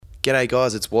G'day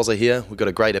guys, it's Wazza here. We've got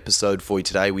a great episode for you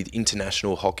today with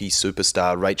international hockey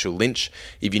superstar Rachel Lynch.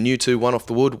 If you're new to One Off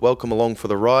the Wood, welcome along for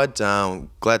the ride.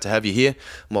 Glad to have you here.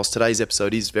 Whilst today's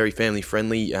episode is very family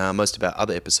friendly, most of our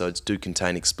other episodes do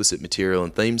contain explicit material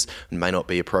and themes and may not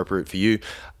be appropriate for you.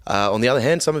 On the other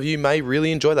hand, some of you may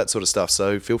really enjoy that sort of stuff,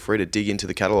 so feel free to dig into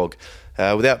the catalogue.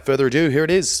 Without further ado, here it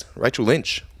is, Rachel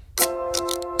Lynch.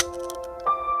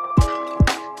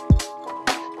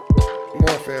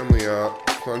 My family are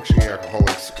functioning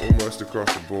alcoholics almost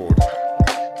across the board.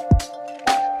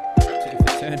 If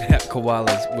it turned out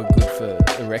koalas were good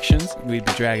for erections, we'd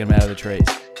be dragging them out of the trees.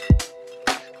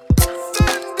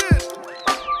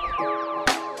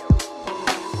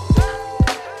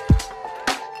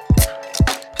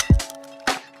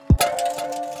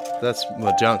 That's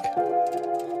my junk.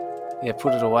 Yeah,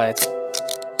 put it away.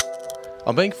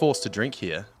 I'm being forced to drink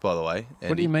here, by the way.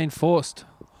 What do you mean forced?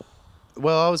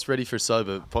 Well, I was ready for a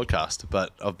sober podcast,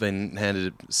 but I've been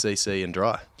handed CC and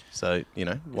dry. So,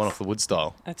 One Off the Wood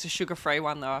style. It's a sugar-free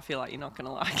one, though. I feel like you're not going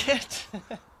to like it.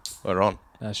 We're on.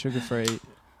 Sugar-free.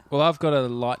 Well, I've got a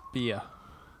light beer.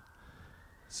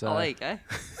 So, there you go.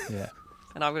 Yeah.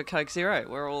 And I've got a Coke Zero.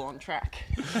 We're all on track.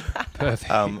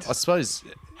 Perfect. I suppose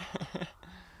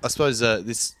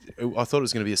this. I thought it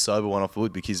was going to be a sober One Off the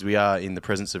Wood because we are in the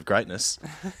presence of greatness.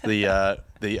 The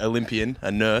Olympian, a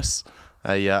nurse,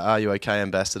 a Are You OK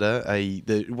ambassador,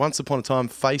 the once upon a time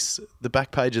face the back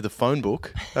page of the phone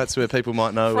book. That's where people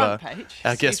might know Front page.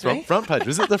 our guest front page.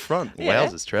 Was it the front? Yeah.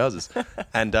 Wowzers, trousers,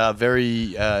 and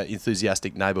very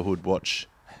enthusiastic neighbourhood watcher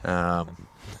from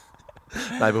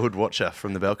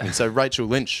the balcony. So Rachel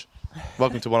Lynch,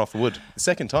 welcome to One Off the Wood. The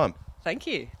second time. Thank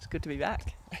you. It's good to be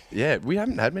back. Yeah, we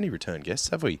haven't had many return guests,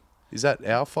 have we? Is that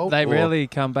our fault? They or- rarely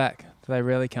come back.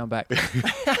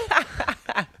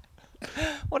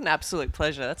 What an absolute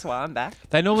pleasure. That's why I'm back.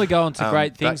 They normally go on to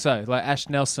great things, though. Like Ash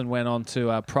Nelson went on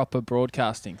to proper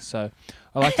broadcasting. So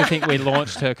I like to think we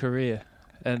launched her career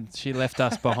and she left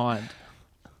us behind.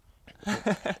 Well,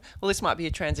 this might be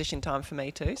a transition time for me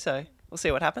too, so we'll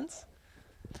see what happens.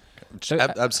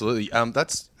 Absolutely.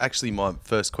 That's actually my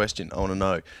first question. I want to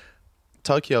know,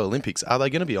 Tokyo Olympics, are they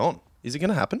going to be on? Is it going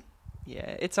to happen?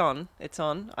 Yeah, it's on.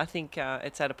 I think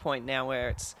it's at a point now where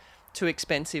it's too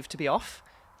expensive to be off.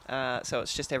 So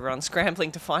it's just everyone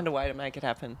scrambling to find a way to make it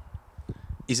happen.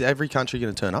 Is every country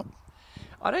going to turn up?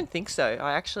 I don't think so.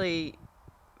 I actually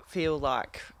feel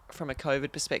like from a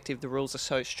COVID perspective, the rules are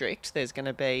so strict, there's going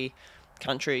to be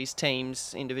countries,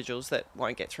 teams, individuals that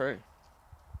won't get through.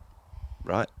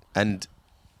 Right. And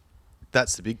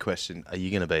that's the big question. Are you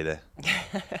going to be there?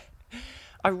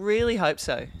 I really hope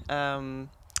so.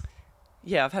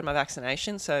 Yeah, I've had my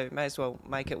vaccination, so may as well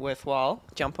make it worthwhile,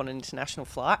 jump on an international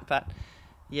flight. But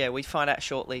yeah, we find out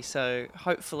shortly. So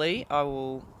hopefully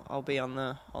I'll be on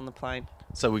the plane.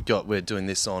 So we're doing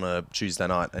this on a Tuesday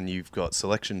night, and you've got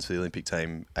selections for the Olympic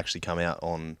team actually come out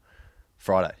on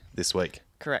Friday this week.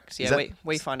 Correct. Yeah,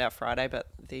 we find out Friday, but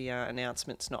the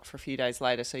announcement's not for a few days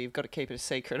later, so you've got to keep it a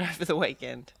secret over the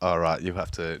weekend. All right, you'll have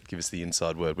to give us the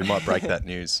inside word. We might break that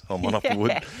news on One Off the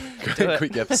Wood.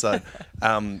 Quick episode.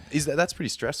 That's pretty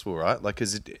stressful, right? Like, I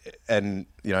don't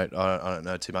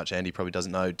know too much. Andy probably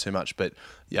doesn't know too much, but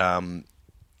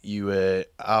you were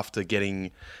after getting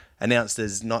announced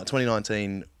as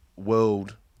 2019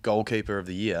 World Goalkeeper of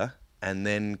the Year, and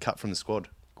then cut from the squad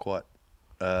quite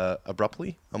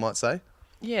abruptly, I might say.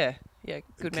 Yeah,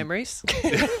 good memories.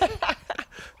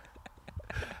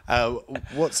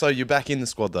 So you're back in the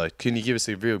squad though. Can you give us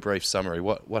a real brief summary?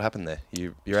 What happened there?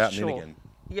 You're out and in again.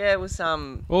 Yeah, it was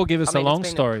Or give us a long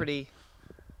story.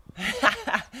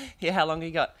 Yeah, how long you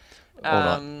got?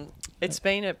 It's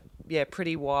been a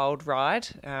pretty wild ride.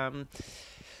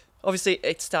 Obviously,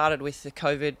 it started with the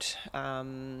COVID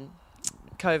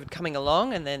coming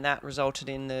along, and then that resulted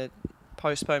in the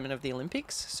postponement of the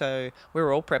Olympics. So we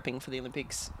were all prepping for the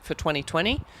Olympics for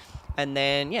 2020, and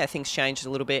then things changed a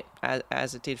little bit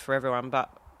as it did for everyone.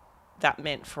 But that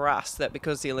meant for us that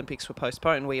because the Olympics were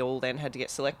postponed, we all then had to get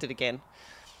selected again,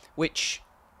 which,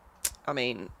 I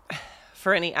mean,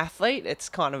 for any athlete, it's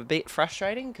kind of a bit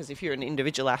frustrating because if you're an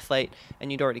individual athlete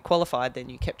and you'd already qualified, then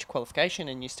you kept your qualification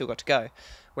and you still got to go.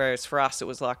 Whereas for us, it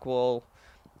was like, well,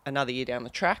 another year down the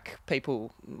track,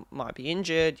 people might be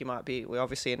injured. We're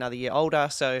obviously another year older.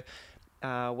 So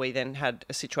we then had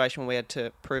a situation where we had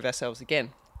to prove ourselves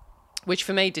again, which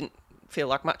for me didn't feel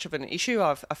like much of an issue.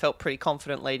 I felt pretty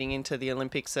confident leading into the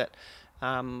Olympics that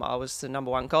I was the number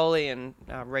one goalie and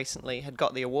recently had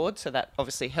got the award. So that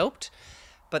obviously helped.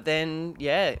 But then,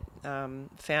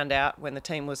 found out when the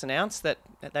team was announced that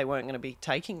they weren't going to be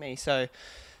taking me. So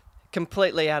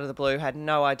completely out of the blue, had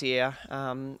no idea,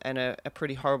 and a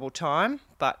pretty horrible time.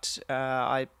 But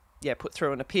I put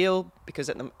through an appeal because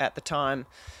at the time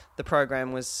the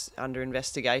program was under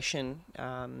investigation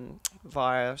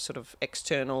via sort of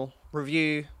external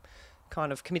review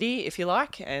kind of committee, if you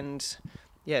like. And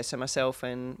so myself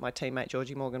and my teammate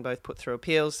Georgie Morgan both put through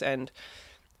appeals, and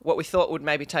what we thought would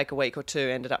maybe take a week or two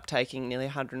ended up taking nearly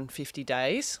 150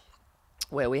 days,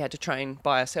 where we had to train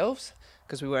by ourselves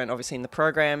because we weren't obviously in the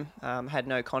program, had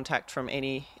no contact from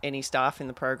any staff in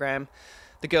the program.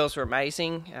 The girls were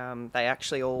amazing. They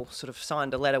actually all sort of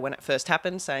signed a letter when it first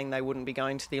happened saying they wouldn't be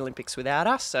going to the Olympics without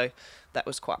us. So that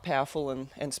was quite powerful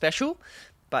and special.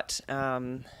 But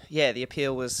the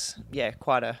appeal was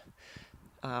quite a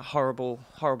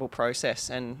horrible process,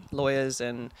 and lawyers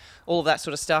and all of that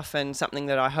sort of stuff, and something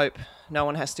that I hope no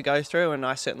one has to go through, and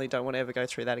I certainly don't want to ever go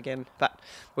through that again. But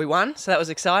we won, so that was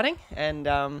exciting. And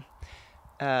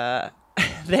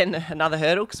then another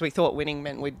hurdle, because we thought winning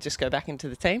meant we'd just go back into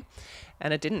the team,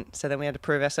 and it didn't. So then we had to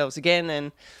prove ourselves again,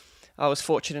 and I was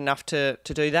fortunate enough to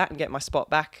do that and get my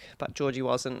spot back, but Georgie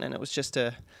wasn't, and it was just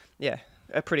a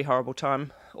pretty horrible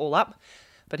time all up.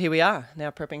 But here we are,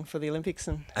 now prepping for the Olympics.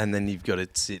 And then you've got to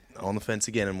sit on the fence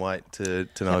again and wait to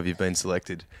know if you've been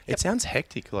selected. It sounds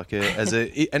hectic.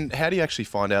 And how do you actually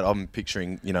find out? I'm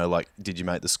picturing, did you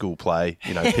make the school play?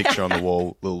 Picture on the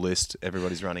wall, little list,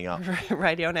 everybody's running up.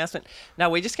 Radio announcement. No,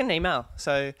 we just get an email.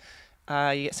 So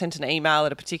you get sent an email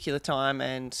at a particular time,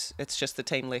 and it's just the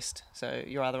team list. So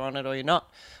you're either on it or you're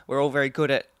not. We're all very good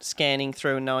at scanning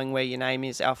through and knowing where your name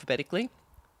is alphabetically.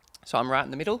 So I'm right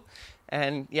in the middle.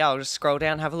 And I'll just scroll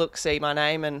down, have a look, see my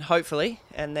name, and hopefully,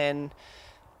 and then,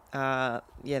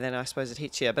 then I suppose it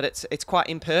hits you. But it's quite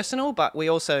impersonal, but we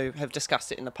also have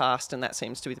discussed it in the past, and that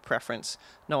seems to be the preference.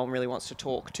 No one really wants to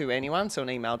talk to anyone, so an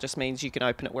email just means you can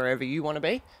open it wherever you want to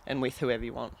be and with whoever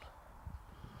you want.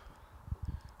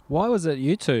 Why was it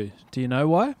you two? Do you know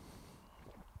why?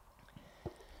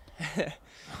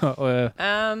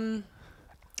 Can't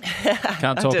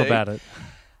talk about it.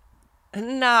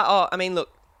 No, I mean, look.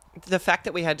 The fact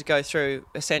that we had to go through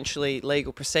essentially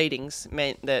legal proceedings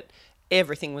meant that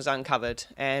everything was uncovered.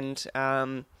 And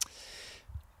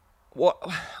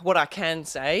what I can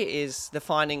say is the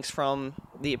findings from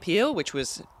the appeal, which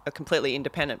was a completely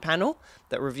independent panel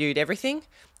that reviewed everything,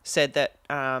 said that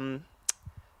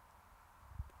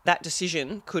that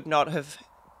decision could not have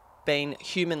been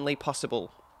humanly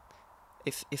possible,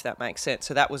 if that makes sense.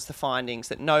 So that was the findings,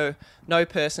 that no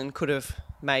person could have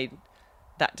made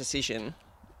that decision.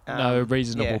 No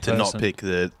reasonable person. To not pick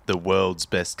the world's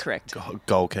best Correct.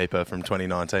 Goalkeeper from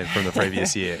 2019, from the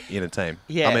previous year in a team.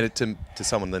 Yeah. I mean, to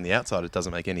someone on the outside, it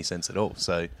doesn't make any sense at all.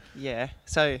 So yeah.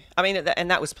 So, I mean,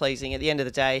 and that was pleasing. At the end of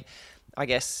the day, I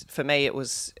guess for me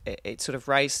it sort of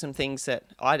raised some things that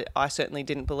I certainly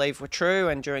didn't believe were true,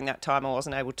 and during that time I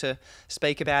wasn't able to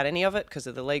speak about any of it because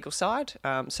of the legal side.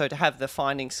 So to have the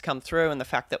findings come through, and the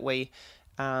fact that we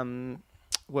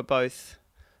were both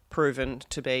proven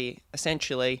to be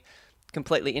essentially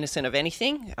completely innocent of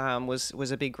anything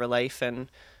was a big relief, and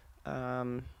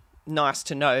nice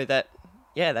to know that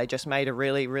they just made a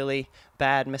really, really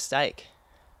bad mistake.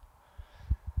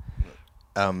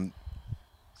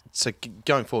 So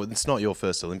going forward, it's not your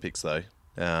first Olympics though.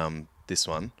 This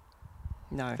one.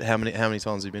 No. How many times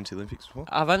have you been to Olympics before?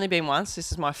 I've only been once.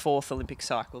 This is my 4th Olympic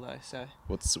cycle though. So.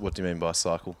 What do you mean by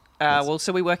cycle?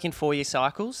 So we work in 4-year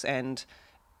cycles, and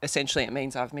essentially it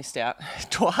means I've missed out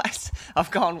twice.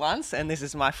 I've gone once, and this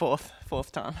is my fourth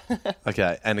time.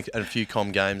 Okay, and a few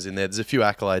comm games in there. There's a few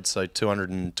accolades, so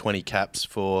 220 caps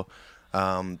for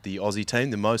the Aussie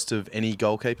team, the most of any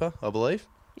goalkeeper, I believe.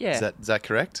 Yeah. Is that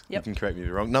correct? Yep. You can correct me if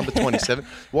you're wrong. Number 27.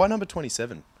 Why number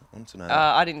 27? I want to know that.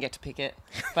 I didn't get to pick it,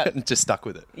 but just stuck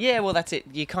with it. Yeah, well, that's it.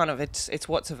 You kind of it's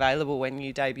what's available when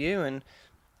you debut,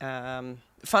 and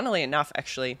funnily enough,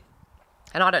 actually,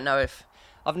 and I don't know if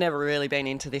I've never really been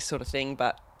into this sort of thing,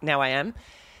 but now I am.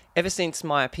 Ever since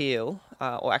my appeal,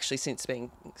 or actually since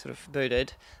being sort of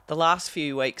booted, the last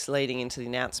few weeks leading into the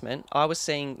announcement, I was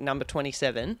seeing number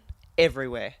 27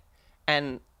 everywhere,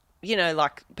 and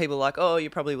like people are like, oh, you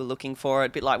probably were looking for it. A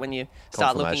bit like when you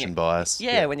start looking at confirmation bias.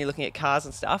 Yeah, when you're looking at cars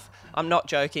and stuff. I'm not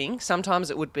joking.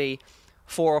 Sometimes it would be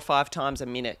 4 or 5 times a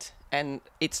minute, and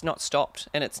it's not stopped.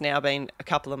 And it's now been a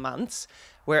couple of months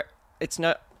where it's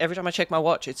not. Every time I check my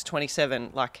watch, it's 27.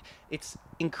 Like, it's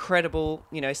incredible.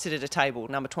 Sit at a table,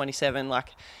 number 27. Like,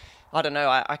 I don't know.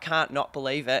 I can't not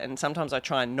believe it. And sometimes I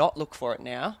try and not look for it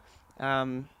now.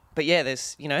 But yeah,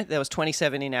 there was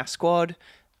 27 in our squad.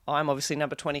 I'm obviously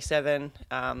number 27,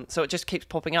 so it just keeps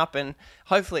popping up, and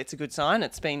hopefully it's a good sign.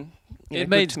 It's been it good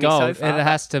means to me gold. so far, it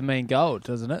has to mean gold,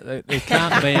 doesn't it? It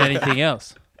can't mean anything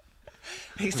else.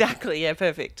 Exactly. Yeah,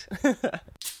 perfect.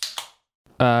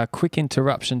 Quick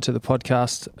interruption to the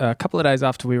podcast. A couple of days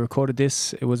after we recorded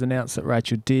this, it was announced that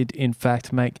Rachel did, in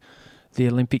fact, make the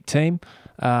Olympic team.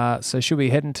 So she'll be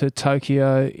heading to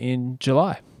Tokyo in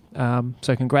July.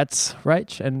 So congrats,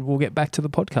 Rach, and we'll get back to the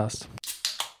podcast.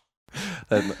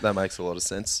 That makes a lot of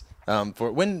sense.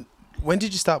 When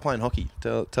did you start playing hockey?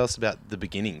 Tell us about the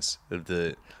beginnings of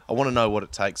the. I want to know what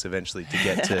it takes eventually to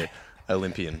get to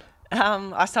Olympian.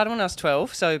 I started when I was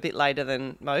 12, so a bit later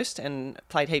than most, and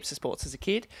played heaps of sports as a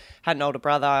kid. Had an older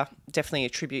brother. Definitely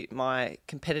attribute my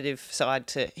competitive side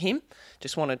to him.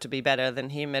 Just wanted to be better than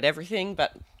him at everything,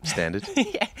 but Standard.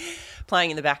 yeah,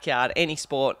 playing in the backyard, any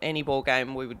sport, any ball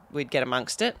game, we'd get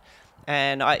amongst it.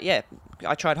 And I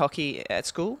tried hockey at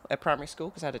school, at primary school,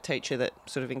 because I had a teacher that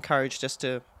sort of encouraged us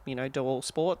to, do all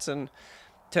sports, and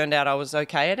turned out I was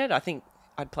okay at it. I think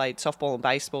I'd played softball and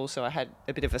baseball, so I had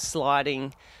a bit of a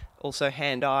sliding, also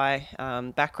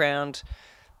hand-eye background.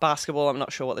 Basketball, I'm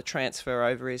not sure what the transfer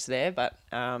over is there, but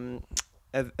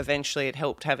eventually it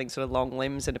helped having sort of long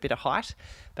limbs and a bit of height.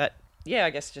 But yeah, I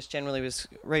guess just generally was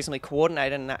reasonably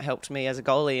coordinated, and that helped me as a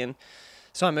goalie. And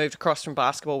so I moved across from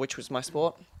basketball, which was my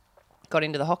sport, got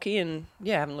into the hockey, and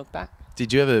yeah, haven't looked back.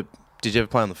 Did you ever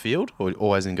play on the field or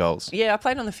always in goals? Yeah, I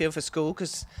played on the field for school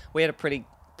because we had a pretty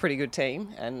good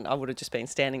team, and I would have just been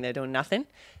standing there doing nothing.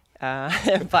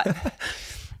 But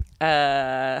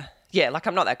yeah,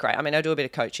 I'm not that great. I mean, I do a bit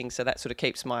of coaching, so that sort of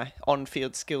keeps my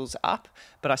on-field skills up,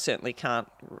 but I certainly can't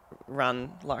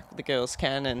run like the girls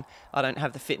can, and I don't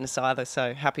have the fitness either,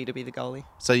 so happy to be the goalie.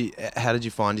 So how did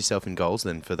you find yourself in goals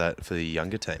then for the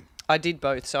younger team? I did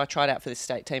both, so I tried out for the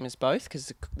state team as both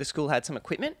because the school had some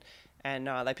equipment, and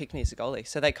they picked me as a goalie.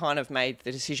 So they kind of made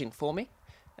the decision for me.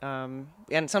 And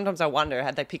sometimes I wonder,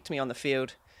 had they picked me on the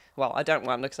field, well, I don't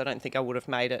wonder because I don't think I would have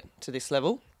made it to this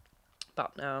level.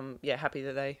 But yeah, happy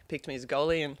that they picked me as a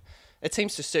goalie, and it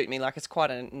seems to suit me. Like, it's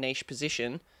quite a niche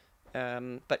position,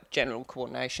 but general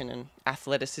coordination and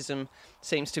athleticism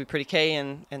seems to be pretty key,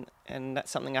 and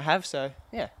that's something I have. So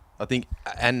yeah. I think,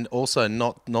 and also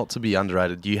not to be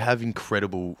underrated, you have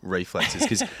incredible reflexes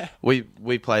because we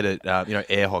played at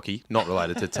air hockey, not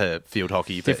related to field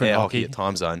hockey, but Different air hockey at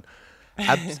Time Zone.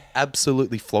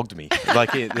 Absolutely flogged me. I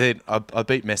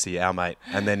beat Messi, our mate,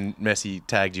 and then Messi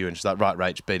tagged you and she's like, right,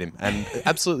 Rach, beat him, and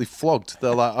absolutely flogged.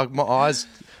 They're like, my eyes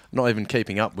not even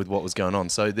keeping up with what was going on.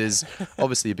 So there's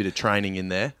obviously a bit of training in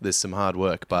there. There's some hard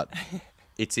work, but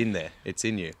it's in there. It's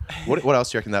in you. What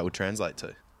else do you reckon that would translate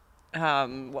to?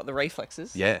 What, the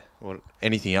reflexes? Yeah.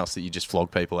 Anything else that you just flog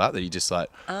people out that you just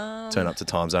turn up to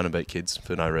Time Zone and beat kids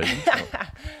for no reason?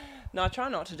 No, I try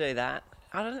not to do that.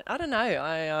 I don't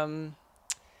know.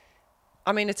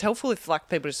 I mean, it's helpful if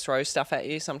people just throw stuff at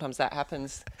you. Sometimes that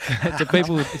happens. Do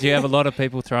you have a lot of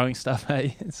people throwing stuff at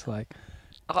you? It's like,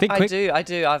 I do.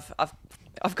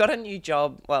 I've got a new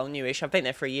job. Well, newish. I've been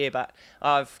there for a year, but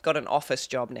I've got an office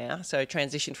job now. So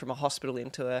transitioned from a hospital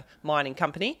into a mining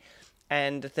company.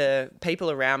 And the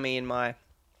people around me in my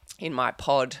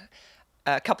pod,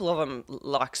 a couple of them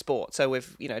like sport. So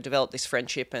we've, developed this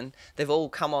friendship, and they've all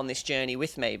come on this journey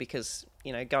with me because,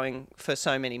 going for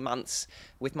so many months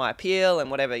with my appeal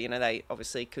and whatever, they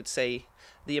obviously could see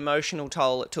the emotional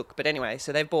toll it took. But anyway,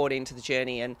 so they've bought into the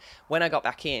journey. And when I got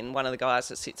back in, one of the guys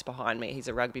that sits behind me, he's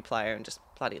a rugby player and just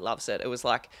bloody loves it. It was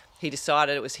like he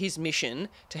decided it was his mission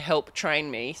to help train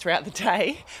me throughout the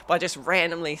day by just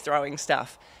randomly throwing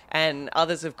stuff. And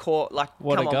others have come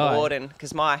on board, and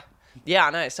because yeah, I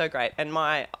know, it's so great. And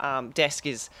my desk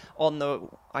is on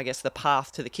the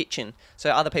path to the kitchen.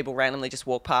 So other people randomly just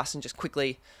walk past and just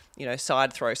quickly,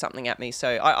 side throw something at me. So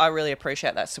I really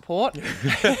appreciate that support.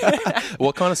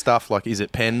 What kind of stuff? Is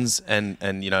it pens and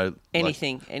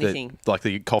anything? Like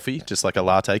the coffee, just like a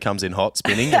latte comes in hot,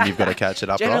 spinning, and you've got to catch it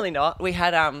up. Generally not. We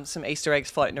had some Easter eggs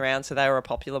floating around, so they were a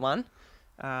popular one.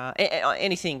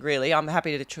 Anything really. I'm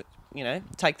happy to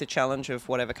take the challenge of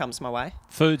whatever comes my way.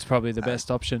 Food's probably the best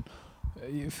option.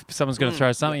 If someone's going to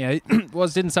throw something at you,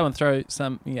 didn't someone throw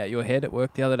something at your head at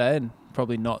work the other day, and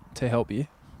probably not to help you?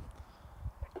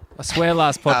 I swear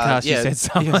last podcast you said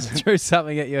someone threw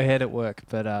something at your head at work,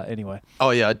 but anyway. Oh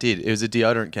yeah, I did. It was a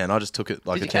deodorant can. I just took it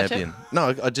like a champion.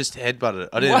 No, I just headbutted it.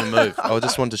 I didn't even move. I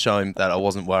just wanted to show him that I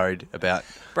wasn't worried about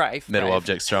metal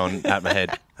objects thrown at my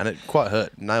head, and it quite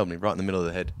hurt. Nailed me right in the middle of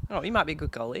the head. Oh, you might be a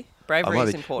good goalie. Bravery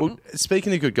is important. Well,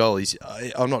 speaking of good goalies,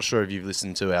 I'm not sure if you've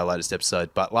listened to our latest episode,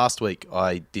 but last week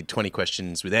I did 20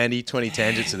 questions with Andy, 20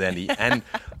 tangents with Andy, and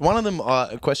one of them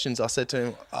questions I said to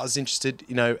him, I was interested,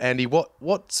 Andy,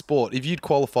 what sport, if you'd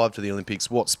qualified for the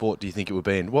Olympics, what sport do you think it would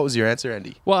be in? What was your answer,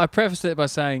 Andy? Well, I prefaced it by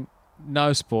saying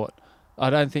no sport. I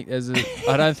don't think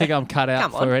I don't think I'm cut out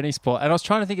Come on. for any sport. And I was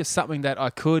trying to think of something that I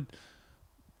could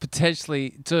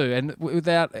potentially do,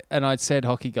 and I'd said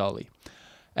hockey goalie.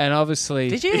 And obviously,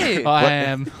 Did you? I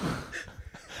am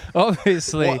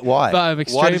obviously. Why? But I'm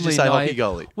extremely Why did you say hockey naive.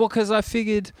 goalie? Well, because I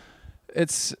figured I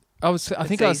think I was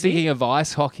easy. thinking of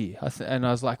ice hockey, and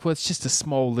I was like, well, it's just a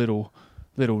small little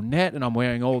net, and I'm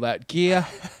wearing all that gear.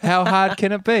 How hard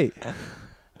can it be?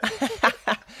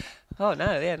 Oh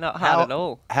no, yeah, not hard at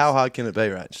all. How hard can it be,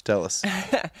 Rach? Tell us.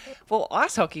 Well,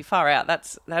 ice hockey, far out.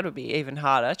 That would be even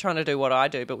harder. Trying to do what I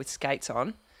do, but with skates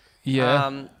on.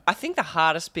 Yeah. I think the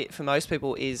hardest bit for most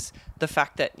people is the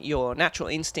fact that your natural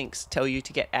instincts tell you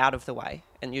to get out of the way,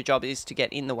 and your job is to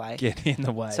get in the way. Get in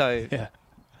the way. So- yeah.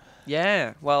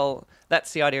 Yeah, well,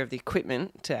 that's the idea of the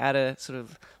equipment, to add a sort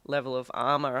of level of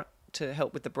armour to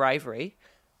help with the bravery.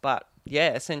 But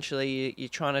yeah, essentially you're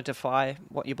trying to defy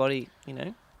what your body,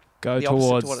 Go the opposite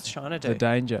towards to what it's trying to do. the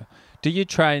danger. Do you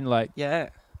train like Yeah.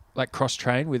 cross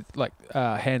train with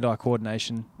hand-eye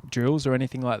coordination drills or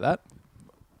anything like that?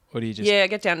 Or do you just Yeah,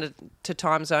 get down to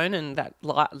time zone and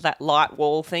that light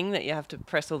wall thing that you have to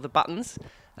press all the buttons.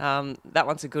 That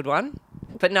one's a good one.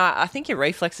 But no, I think your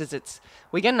reflexes,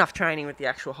 we get enough training with the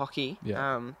actual hockey.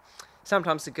 Yeah.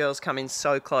 Sometimes the girls come in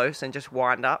so close and just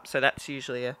wind up. So that's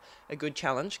usually a good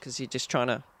challenge because you're just trying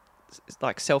to,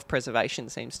 self-preservation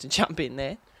seems to jump in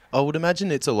there. I would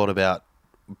imagine it's a lot about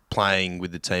playing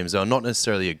with the teams, though. Not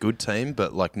necessarily a good team,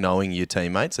 but like knowing your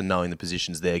teammates and knowing the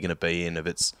positions they're going to be in, if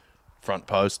it's front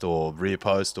post or rear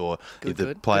post, or if the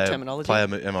Good player, terminology.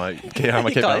 am I keeping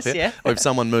up Close, here? yeah. Or if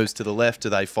someone moves to the left, do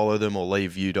they follow them or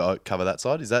leave you to cover that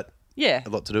side? Is that Yeah. a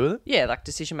lot to do with it? Yeah, like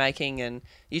decision making, and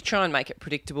you try and make it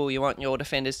predictable. You want your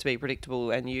defenders to be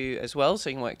predictable and you as well, so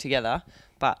you can work together.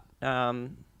 But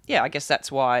I guess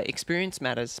that's why experience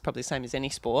matters. Probably the same as any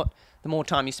sport. The more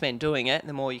time you spend doing it,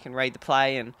 the more you can read the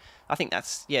play, and I think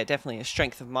that's definitely a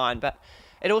strength of mine. But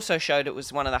it also showed it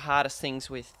was one of the hardest things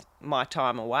with my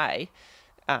time away.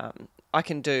 I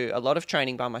can do a lot of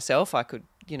training by myself. I could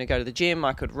go to the gym.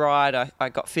 I could ride. I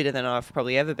got fitter than I've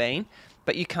probably ever been.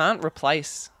 But you can't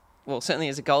replace. Well, certainly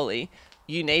as a goalie,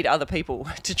 you need other people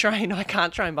to train. I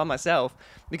can't train by myself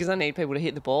because I need people to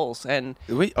hit the balls. And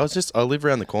I live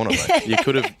around the corner, mate.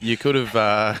 You could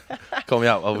have called me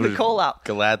up. I would have call up.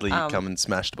 gladly come and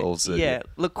smashed balls.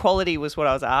 Look, quality was what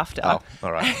I was after. Oh,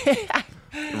 all right.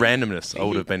 Randomness. I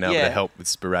would have been able to help with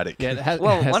sporadic. Yeah,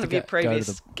 Well, one of your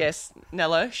previous guests,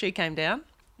 Nello, she came down.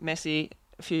 Messi,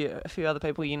 a few other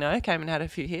people came and had a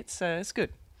few hits, so it's good.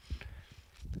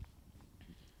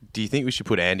 Do you think we should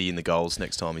put Andy in the goals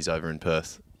next time he's over in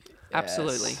Perth?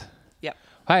 Absolutely. Yes. Yep.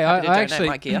 Hey, Happy to I donate actually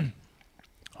my gear.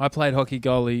 I played hockey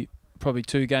goalie probably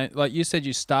 2 games. Like you said,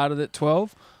 you started at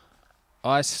 12.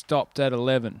 I stopped at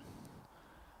 11.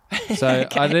 So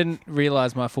I didn't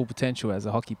realise my full potential as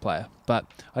a hockey player. But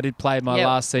I did play my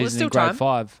last well, there's season in still grade time.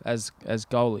 5 as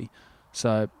goalie.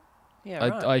 So Yeah,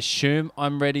 right. I assume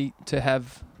I'm ready to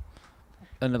have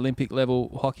an Olympic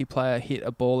level hockey player hit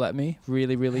a ball at me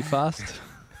really, really fast.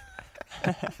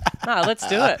 No, let's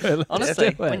do it.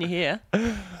 Honestly, do it. when you're here.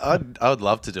 I would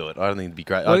love to do it. I don't think it'd be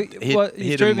great. Well, I'd you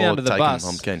hit threw him me or under the take him. bus.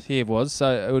 I'm keen. Here was,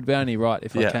 so it would be only right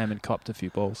if I Yeah. came and copped a few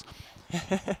balls.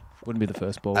 Wouldn't be the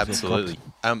first balls. I've Absolutely.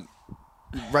 copped.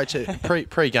 Rachel,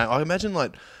 pre-game, I imagine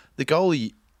like the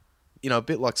goalie, a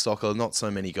bit like soccer, not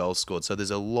so many goals scored, so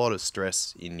there's a lot of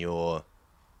stress in your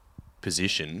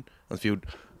position on the field.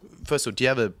 First of all, do you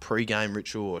have a pre-game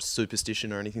ritual or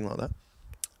superstition or anything like that?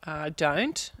 I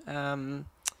don't.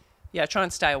 I try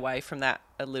and stay away from that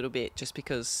a little bit just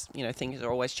because, things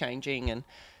are always changing, and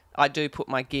I do put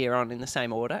my gear on in the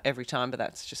same order every time, but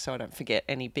that's just so I don't forget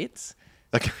any bits.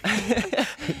 Okay.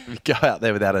 You go out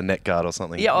there without a net guard or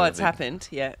something. Yeah, it's happened,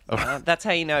 yeah. That's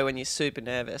how you know when you're super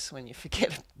nervous, when you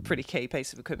forget a pretty key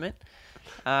piece of equipment.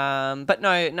 But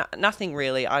no, nothing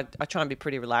really. I try and be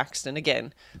pretty relaxed, and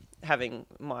again, having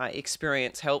my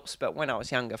experience helps, but when I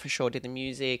was younger, for sure, did the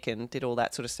music and did all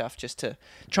that sort of stuff just to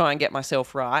try and get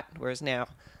myself right, whereas now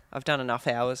I've done enough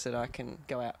hours that I can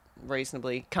go out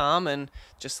reasonably calm and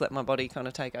just let my body kind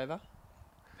of take over.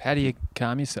 How do you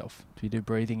calm yourself? Do you do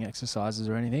breathing exercises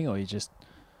or anything, or you just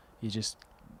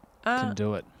can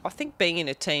do it? I think being in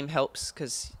a team helps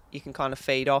because you can kind of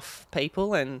feed off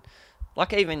people, and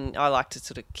like even I like to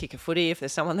sort of kick a footy if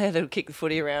there's someone there that'll kick the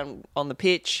footy around on the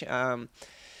pitch. Try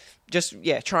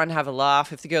and have a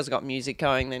laugh. If the girls have got music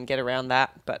going, then get around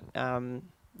that. But I'm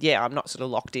not sort of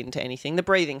locked into anything. The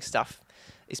breathing stuff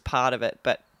is part of it,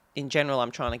 but in general,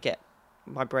 I'm trying to get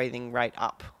my breathing rate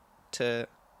up to,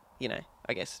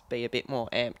 I guess, be a bit more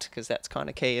amped because that's kind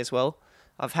of key as well.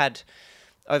 I've had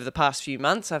over the past few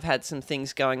months, I've had some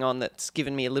things going on that's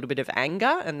given me a little bit of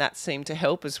anger, and that seemed to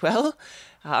help as well.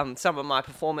 Some of my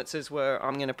performances were,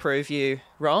 I'm going to prove you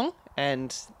wrong,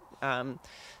 and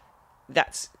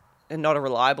that's not a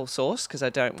reliable source because I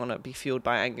don't want to be fueled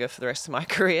by anger for the rest of my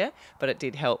career, but it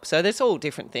did help. So there's all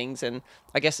different things, and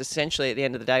I guess essentially at the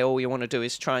end of the day, all you want to do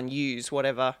is try and use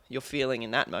whatever you're feeling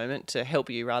in that moment to help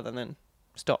you rather than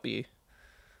stop you.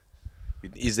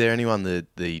 Is there anyone the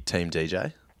team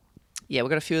DJ? Yeah, we've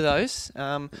got a few of those,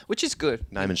 which is good.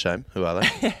 Name and shame. Who are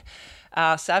they?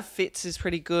 Sav Fitz is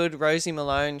pretty good. Rosie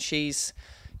Malone, she's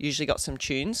usually got some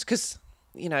tunes because,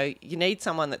 you need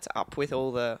someone that's up with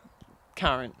all the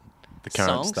current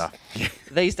songs. Stuff.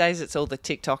 These days it's all the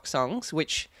TikTok songs,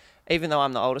 which even though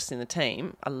I'm the oldest in the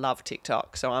team, I love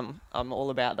TikTok. So I'm all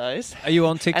about those. Are you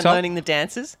on TikTok? And learning the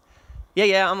dances.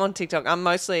 Yeah, I'm on TikTok. I'm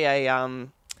mostly a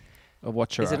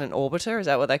watcher. Is it an orbiter? Is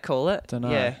that what they call it? Don't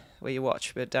know. Yeah, where you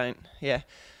watch but don't. Yeah.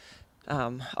 I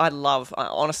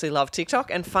honestly love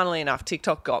TikTok, and funnily enough,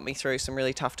 TikTok got me through some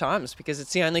really tough times because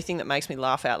it's the only thing that makes me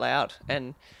laugh out loud.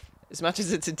 And as much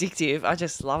as it's addictive, I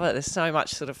just love it. There's so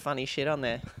much sort of funny shit on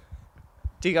there.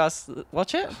 Do you guys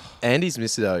watch it? Andy's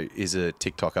missus though is a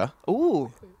TikToker.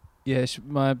 Ooh, Yeah,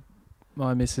 my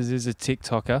missus is a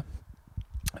TikToker,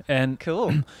 and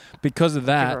cool. because of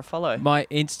Give her a that, follow. my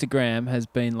Instagram has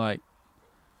been like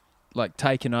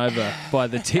taken over by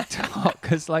the TikTok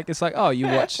because it's like, oh, you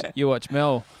watch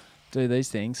Mel do these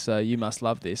things, so you must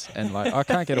love this, and like I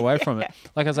can't get away from it.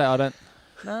 Like I say, I don't.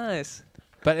 Nice.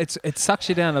 But it sucks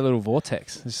you down a little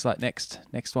vortex. It's just like next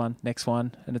one,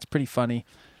 and it's pretty funny.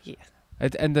 Yeah.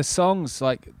 And the songs,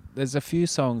 like, there's a few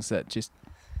songs that just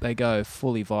they go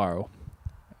fully viral,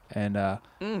 and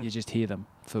you just hear them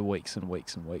for weeks and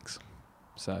weeks and weeks.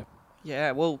 So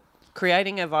Yeah, well,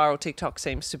 creating a viral TikTok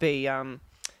seems to be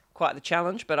quite the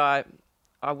challenge, but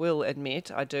I will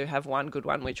admit I do have one good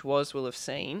one, which will have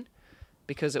seen,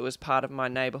 because it was part of my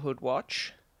neighbourhood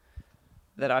watch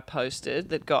that I posted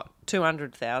that got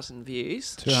 200,000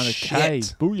 views. 200K,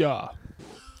 Shit. booyah!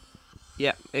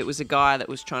 Yeah, it was a guy that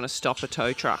was trying to stop a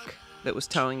tow truck that was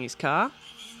towing his car.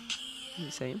 Can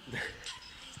you see him?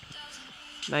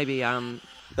 Maybe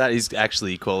That is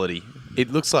actually quality. It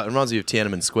reminds me of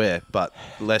Tiananmen Square, but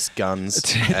less guns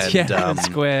and Tiananmen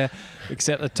Square,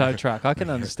 except the tow truck. I can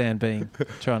understand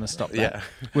trying to stop that. Yeah.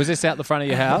 Was this out the front of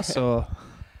your house or?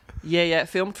 Yeah,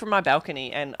 filmed from my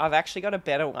balcony, and I've actually got a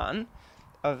better one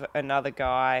of another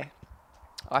guy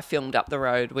I filmed up the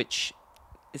road, which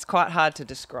is quite hard to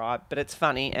describe, but it's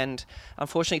funny, and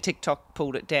unfortunately TikTok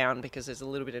pulled it down because there's a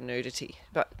little bit of nudity.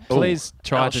 But Please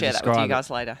try I'll to share that with describe you guys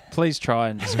it. later. Please try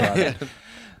and describe it.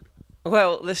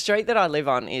 Well, the street that I live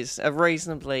on is a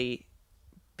reasonably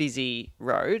busy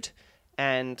road,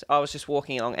 and I was just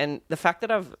walking along, and the fact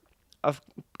that I've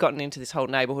gotten into this whole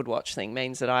neighbourhood watch thing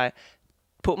means that I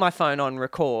put my phone on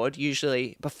record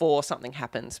usually before something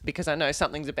happens because I know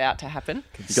something's about to happen.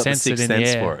 You got the Sense it sixth in the sense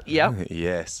air. for it. Yep.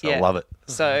 Yes, Yeah. I love it.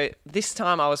 So this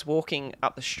time I was walking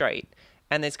up the street,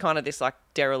 and there's kind of this like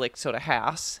derelict sort of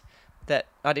house that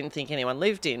I didn't think anyone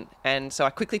lived in. And so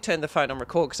I quickly turned the phone on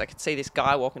record because I could see this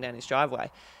guy walking down his driveway,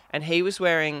 and he was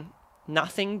wearing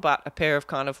nothing but a pair of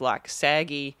kind of like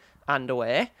saggy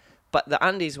underwear, but the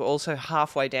undies were also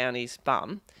halfway down his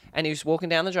bum, and he was walking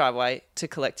down the driveway to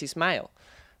collect his mail.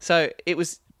 So it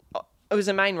was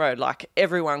a main road, like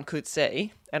everyone could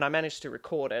see, and I managed to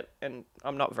record it, and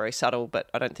I'm not very subtle, but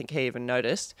I don't think he even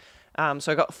noticed.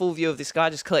 So I got a full view of this guy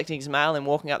just collecting his mail and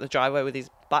walking up the driveway with his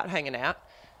butt hanging out.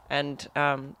 And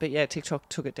but yeah, TikTok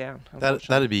took it down.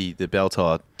 That'd be the Bell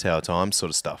Tower Times sort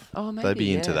of stuff. Oh, maybe They'd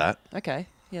be into yeah. that. Okay,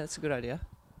 yeah, that's a good idea.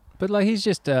 But like he's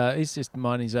just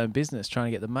minding his own business, trying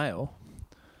to get the mail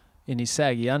in his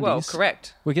saggy undies. Well,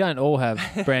 correct. We don't all have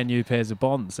brand new pairs of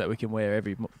Bonds that we can wear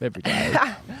every day.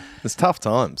 It's tough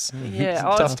times. Yeah, It's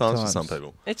oh, tough times for some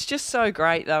people. It's just so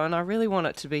great though, and I really want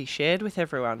it to be shared with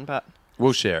everyone. But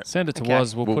We'll share it. Send it to Okay.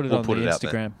 Woz. We'll put it we'll on put the it out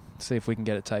there. Instagram. See if we can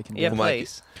get it taken yeah, down. We'll make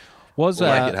please. Was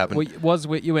We'll make it happen.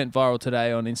 you went viral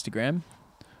today on Instagram?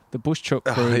 The Bush Chook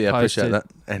crew Oh, yeah, posted appreciate that,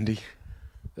 Andy.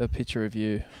 a picture of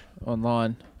you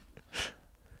online.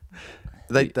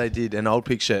 They did an old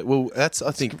picture. Well, that's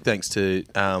I think thanks to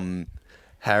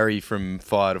Harry from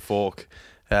Fire to Fork,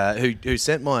 who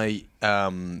sent my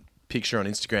picture on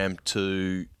Instagram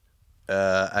to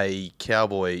a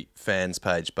cowboy fans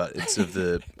page, but it's of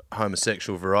the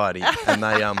homosexual variety, and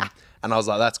they and I was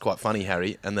like, that's quite funny,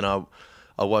 Harry. And then I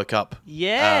woke up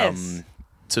Yes.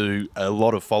 to a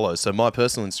lot of follows. So my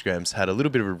personal Instagram's had a little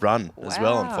bit of a run as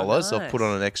well on Wow, follows. So I've put nice.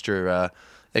 on an extra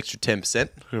 10%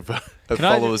 of Can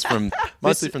I followers from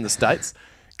mostly from the States.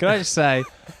 Can I just say,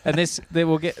 and this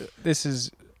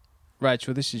is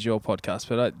Rachel, this is your podcast,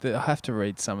 but I have to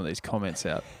read some of these comments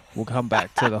out. We'll come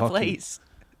back to the hockey. Please.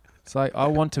 It's like, I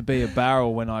want to be a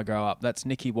barrel when I grow up. That's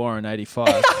Nicky Warren,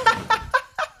 85.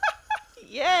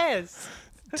 Yes.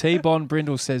 T-Bond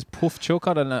Brindle says, poof chook.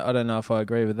 I don't know if I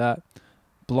agree with that.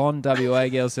 Blonde WA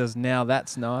girl says, now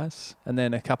that's nice. And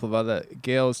then a couple of other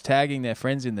girls tagging their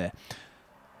friends in there.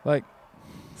 Like,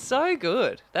 So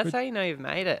good. That's how you know you've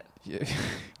made it.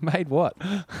 made what?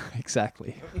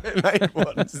 Exactly. Mate,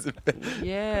 what?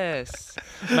 Yes.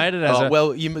 Made it as Oh, a...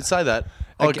 well, you would say that.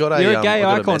 I got You're a gay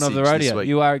I got icon of the message this rodeo. week.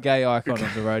 You are a gay icon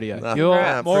of the rodeo. No, You're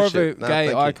I more of a appreciate it. No, gay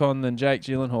thank you. icon than Jake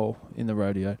Gyllenhaal in the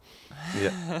rodeo.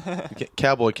 Yeah.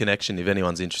 Cowboy Connection, if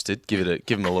anyone's interested, give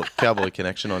him a look. Cowboy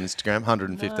Connection on Instagram,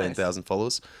 115,000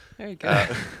 followers. Very good.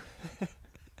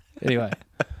 Anyway,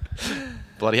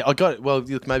 Bloody, I got. Well,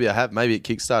 look, maybe I have. Maybe it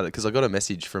kickstarted because I got a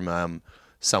message from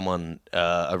someone,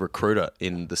 a recruiter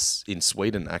in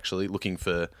Sweden, actually looking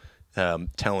for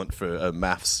talent for a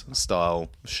maths style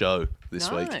show this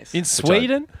week. Nice. in which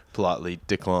Sweden, I politely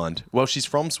declined. Well, she's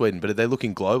from Sweden, but they're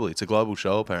looking globally. It's a global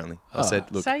show, apparently. I said,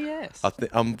 look, Say yes.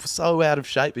 I'm so out of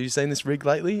shape. Have you seen this rig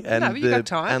lately? And but you got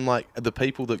time. And like the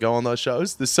people that go on those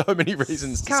shows, there's so many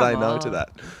reasons to Come say no to on.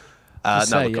 that.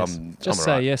 Just No, say look, yes. I'm Just all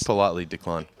say right. yes. Politely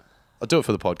decline. I'll do it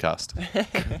for the podcast.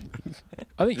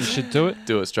 I think you should do it.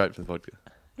 Do it straight for the podcast.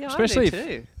 Yeah, Especially I if-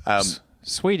 do too.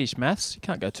 Swedish maths, you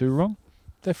can't go too wrong.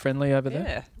 They're friendly over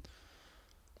there.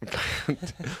 Yeah.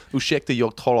 Ursäkta,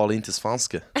 jag talar inte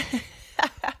svenska.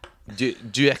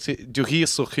 Du är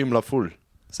så himla full.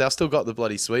 So I've still got the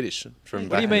bloody Swedish from What do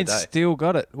back you in mean the day. still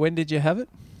got it? When did you have it?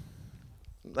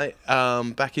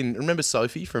 Back in, remember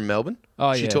Sophie from Melbourne?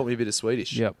 Oh, She yeah. taught me a bit of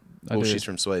Swedish. Yep. I Well, do. she's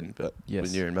from Sweden, but Yes.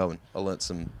 when you're in Melbourne, I learnt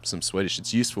some Swedish.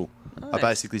 It's useful. I Nice.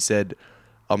 basically said,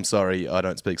 I'm sorry, I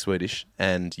don't speak Swedish,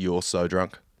 and you're so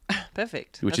drunk.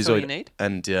 Perfect. Which That's is all you need.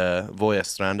 And Voy är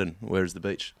stranden, where is the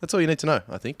beach? That's all you need to know,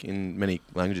 I think, in many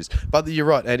languages. But you're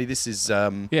right, Andy, this is,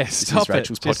 this stop is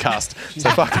Rachel's it. Just- podcast. So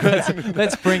fuck it.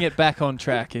 Let's bring it back on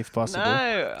track if possible.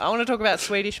 No, I want to talk about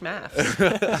Swedish maths.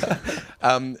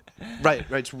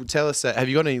 Rachel, tell us, have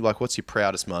you got any, like, what's your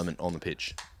proudest moment on the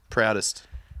pitch? Proudest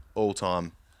all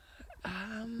time?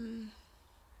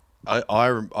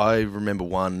 I remember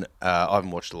one. I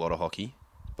haven't watched a lot of hockey,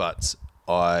 but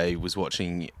I was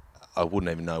watching. I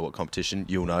wouldn't even know what competition.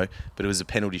 You'll know, but it was a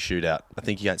penalty shootout. I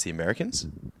think against the Americans.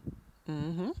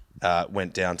 Mm-hmm.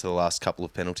 Went down to the last couple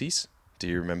of penalties. Do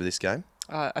you remember this game?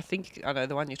 I think I know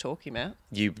the one you're talking about.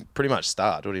 You pretty much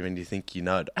start. What do you mean? Do you think you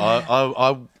know?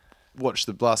 I watched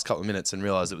the last couple of minutes and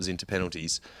realised it was into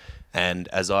penalties, and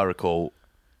as I recall,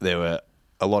 there were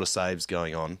a lot of saves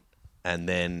going on. And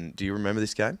then, do you remember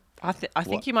this game? I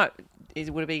think you might.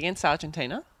 Would it be against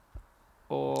Argentina?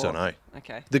 Or Don't know.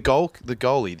 Okay. The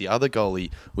other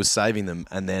goalie was saving them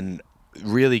and then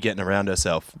really getting around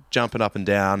herself, jumping up and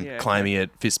down, Yeah, claiming it,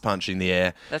 fist punch in the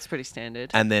air. That's pretty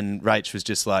standard. And then Rach was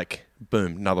just like,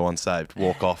 boom, another one saved.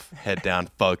 Walk off, head down,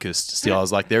 focused. Still, I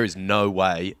was like, there is no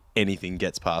way anything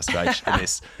gets past Rach in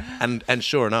this. And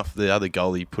sure enough, the other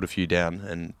goalie put a few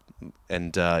down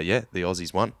and the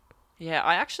Aussies won. Yeah,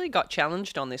 I actually got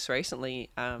challenged on this recently.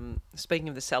 Speaking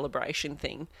of the celebration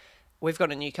thing, we've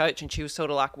got a new coach and she was sort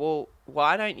of like, well,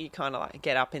 why don't you kind of like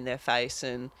get up in their face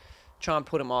and try and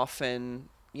put them off and,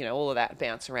 you know, all of that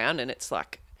bounce around. And it's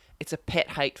like, it's a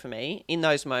pet hate for me. In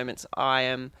those moments, I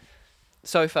am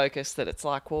so focused that it's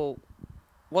like, well,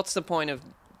 what's the point of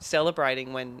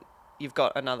celebrating when you've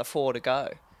got another 4 to go?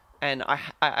 And I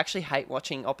actually hate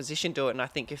watching opposition do it. And I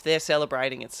think if they're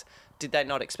celebrating, did they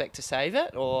not expect to save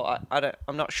it? Or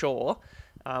I'm not sure.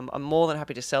 I'm more than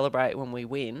happy to celebrate when we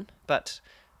win. But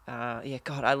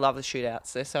God, I love the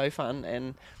shootouts. They're so fun.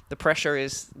 And the pressure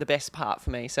is the best part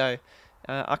for me. So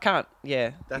I can't,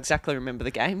 exactly remember the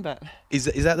game. But Is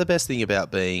that the best thing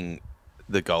about being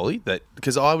the goalie?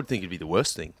 Because I would think it'd be the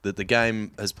worst thing, that the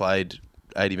game has played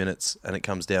 80 minutes and it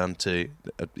comes down to,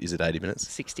 is it 80 minutes?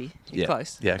 60. Yeah,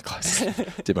 Close. Yeah, close.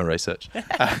 Did my research.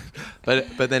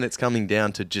 But then it's coming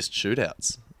down to just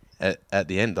shootouts at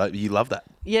the end. Like, you love that.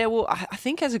 Yeah, well, I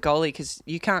think as a goalie, because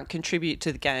you can't contribute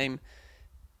to the game,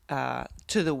 to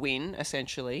the win,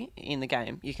 essentially, in the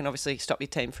game. You can obviously stop your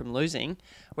team from losing.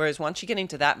 Whereas once you get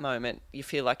into that moment, you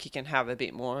feel like you can have a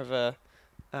bit more of a...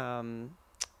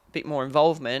 bit more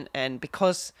involvement, and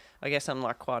because I guess I'm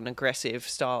like quite an aggressive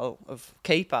style of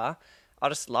keeper, I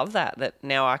just love that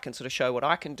now I can sort of show what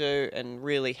I can do and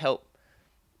really help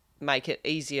make it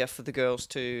easier for the girls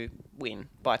to win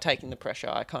by taking the pressure.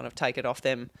 I kind of take it off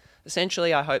them.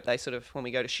 Essentially, I hope they sort of, when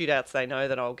we go to shootouts, they know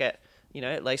that I'll get,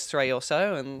 at least 3 or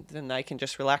so, and then they can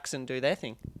just relax and do their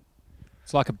thing.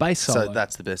 It's like a bass solo. So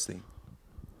that's the best thing.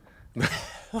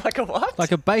 Like a what?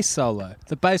 Like a bass solo.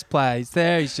 The bass player, he's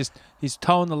there, he's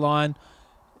towing the line,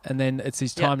 and then it's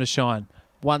his time to shine.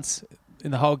 Once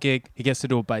in the whole gig, he gets to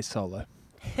do a bass solo.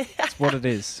 That's what it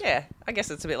is. Yeah, I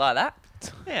guess it's a bit like that.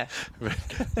 Yeah.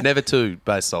 Never two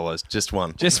bass solos, just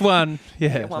one. Just one.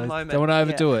 Yeah. One moment. Don't want to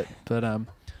overdo it. But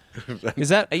is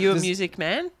that... Are you a music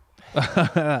man?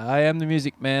 I am the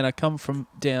music man. I come from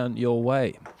down your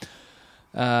way.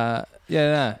 I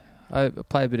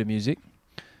play a bit of music.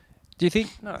 Do you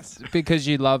think Nice. because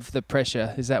you love the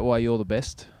pressure, is that why you're the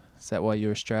best? Is that why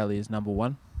you're Australia's number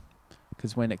one?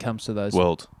 Because when it comes to those...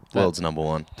 World's number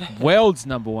one. World's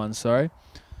number one, sorry.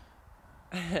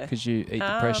 Because you eat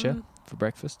the pressure for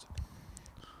breakfast?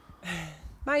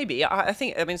 Maybe. I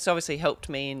think, it's obviously helped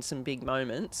me in some big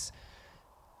moments.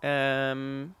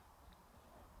 Yeah,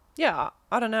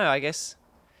 I don't know, I guess.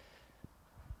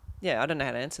 Yeah, I don't know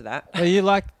how to answer that. Are you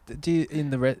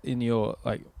in your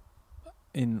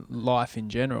in life in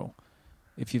general,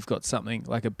 if you've got something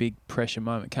like a big pressure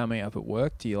moment coming up at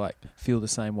work, do you feel the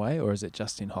same way, or is it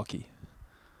just in hockey?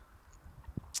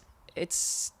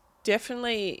 It's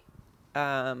definitely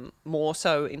more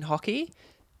so in hockey,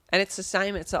 and it's the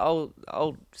same. It's an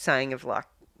old saying of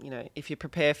if you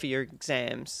prepare for your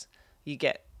exams, you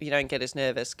don't get as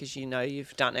nervous because you know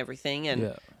you've done everything,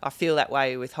 and I feel that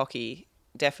way with hockey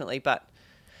definitely. But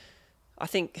I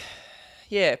think,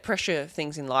 pressure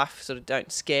things in life sort of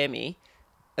don't scare me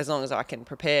as long as I can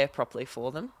prepare properly for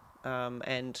them,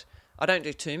 and I don't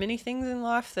do too many things in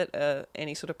life that are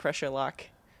any sort of pressure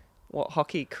like what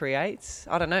hockey creates.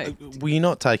 I don't know. Were you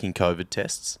not taking COVID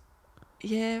tests?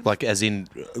 Yeah. As in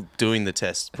doing the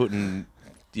tests, putting,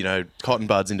 cotton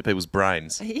buds into people's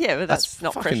brains. Yeah, but that's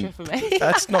not pressure for me.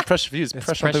 That's not pressure for you. It's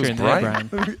pressure on people's in their brain.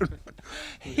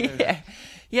 Yeah.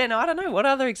 Yeah, no, I don't know. What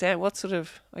other what sort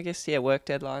of, I guess, work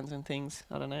deadlines and things.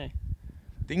 I don't know.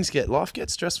 Life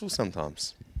gets stressful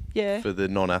sometimes. Yeah. For the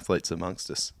non-athletes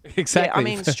amongst us.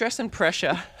 Exactly. Yeah, stress and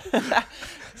pressure,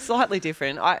 slightly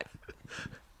different. I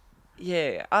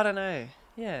don't know.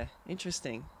 Yeah,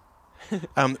 interesting.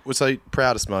 So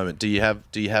proudest moment. Do you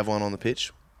have one on the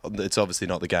pitch? It's obviously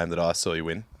not the game that I saw you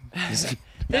win.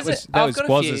 that was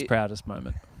Waz's proudest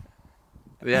moment.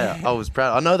 Yeah, I was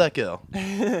proud. I know that girl.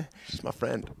 She's my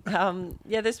friend.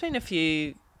 There's been a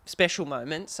few special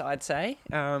moments, I'd say.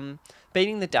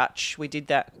 Beating the Dutch, we did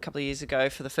that a couple of years ago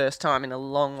for the first time in a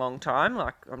long, long time.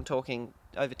 I'm talking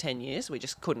over 10 years. We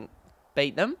just couldn't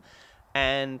beat them.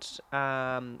 And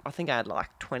I think I had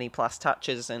 20 plus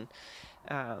touches, and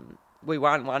we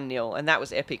won 1-0, and that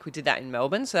was epic. We did that in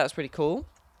Melbourne, so that was pretty cool.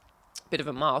 Bit of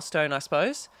a milestone, I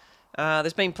suppose.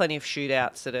 There's been plenty of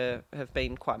shootouts that have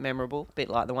been quite memorable, a bit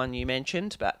like the one you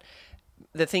mentioned, but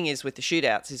the thing is with the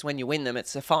shootouts is when you win them,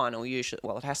 it's a final usually.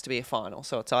 Well, it has to be a final,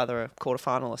 so it's either a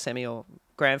quarterfinal, a semi, or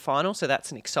grand final, so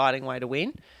that's an exciting way to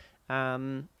win.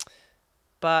 But,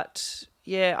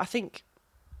 I think,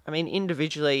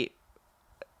 individually,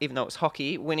 even though it was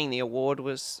hockey, winning the award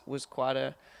was quite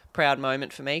a proud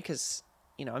moment for me because,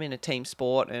 I'm in a team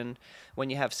sport, and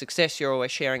when you have success, you're always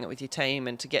sharing it with your team,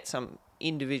 and to get some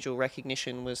individual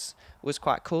recognition was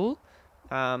quite cool.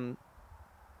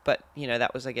 But,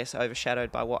 that was, I guess,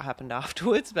 overshadowed by what happened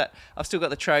afterwards. But I've still got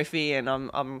the trophy, and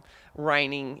I'm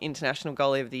reigning International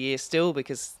Goalie of the Year still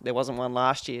because there wasn't one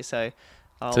last year, so...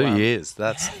 2 years.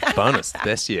 That's bonus.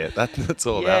 Best year. That's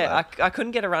all about that. I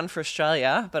couldn't get a run for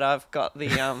Australia, but I've got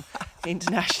the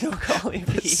International Goalie of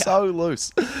the Year. It's so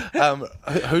loose.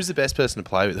 Who's the best person to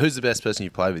play with? Who's the best person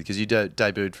you played with? Because you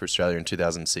debuted for Australia in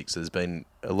 2006. So there's been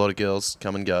a lot of girls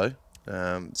come and go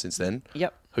since then.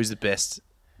 Yep. Who's the best,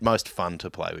 most fun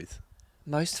to play with?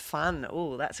 Most fun?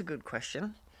 Oh, that's a good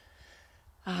question.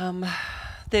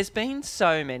 There's been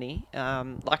so many,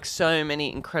 so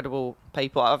many incredible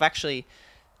people.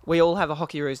 We all have a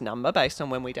Hockeyroos number based on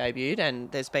when we debuted,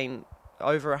 and there's been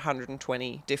over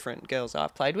 120 different girls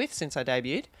I've played with since I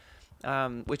debuted,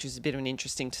 which is a bit of an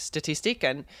interesting statistic.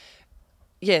 And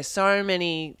so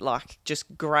many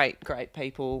just great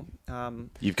people.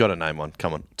 You've got to name one.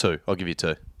 Come on, 2. I'll give you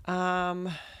 2. I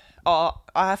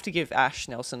have to give Ash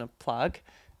Nelson a plug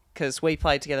because we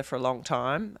played together for a long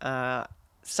time.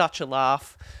 Such a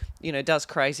laugh, does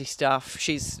crazy stuff.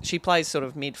 She plays sort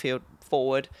of midfield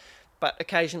forward, but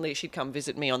occasionally she'd come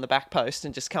visit me on the back post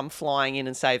and just come flying in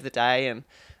and save the day. And,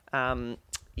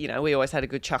 we always had a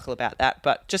good chuckle about that.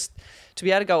 But just to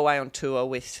be able to go away on tour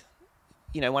with,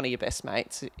 one of your best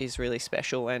mates is really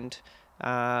special. And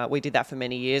we did that for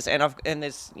many years. And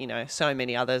there's, so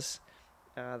many others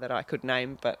that I could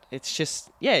name. But it's just,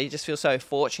 you just feel so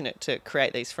fortunate to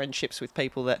create these friendships with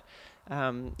people that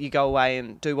you go away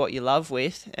and do what you love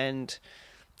with. And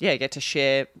get to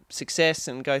share success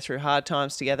and go through hard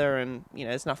times together. And,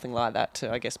 there's nothing like that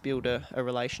to, I guess, build a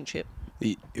relationship.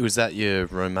 Was that your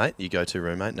roommate, your go-to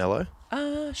roommate, Nello?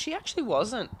 She actually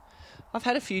wasn't. I've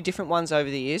had a few different ones over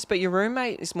the years, but your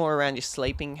roommate is more around your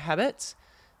sleeping habits.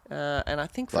 And I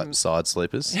think Like side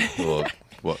sleepers? Or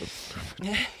what?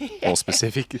 More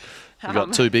specific? We've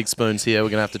got 2 big spoons here. We're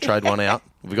going to have to trade one out.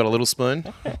 Have we got a little spoon?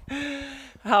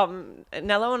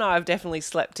 Nello and I have definitely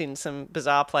slept in some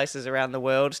bizarre places around the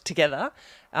world together.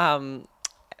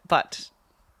 But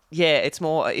yeah, it's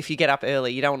more if you get up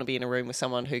early, you don't want to be in a room with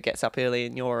someone who gets up early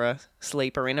and you're a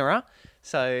sleeper-innerer.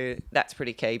 So that's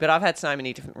pretty key. But I've had so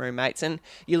many different roommates, and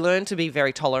you learn to be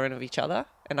very tolerant of each other.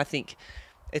 And I think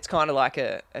it's kind of like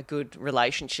a good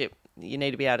relationship. You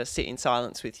need to be able to sit in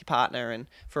silence with your partner, and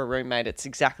for a roommate, it's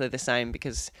exactly the same,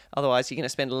 because otherwise you're going to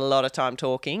spend a lot of time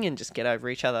talking and just get over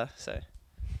each other. So,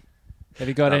 have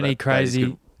you got any that is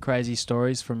good. crazy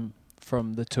stories from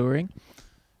the touring?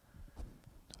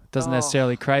 Doesn't Oh,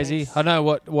 necessarily crazy. yes. I know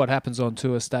what happens on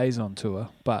tour stays on tour,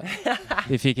 but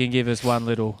if you can give us one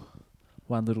little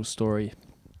story.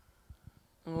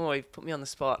 Oh, you've put me on the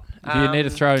spot. If you need to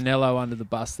throw Nello under the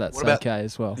bus, that's What about- okay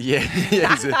as well. Yeah.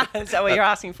 Is that what you're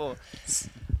asking for?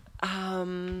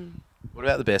 What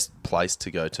about the best place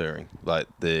to go touring? Like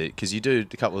because you do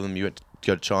a couple of them. You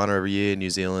go to China every year, New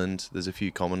Zealand. There's a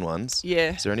few common ones.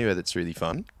 Yeah. Is there anywhere that's really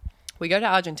fun? We go to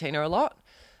Argentina a lot,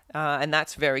 and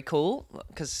that's very cool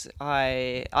because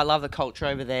I love the culture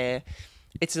over there.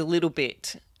 It's a little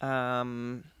bit,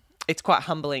 it's quite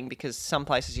humbling because some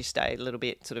places you stay a little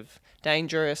bit sort of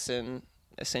dangerous and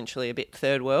essentially a bit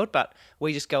third world, but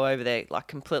we just go over there like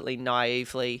completely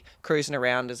naively cruising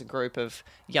around as a group of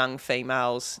young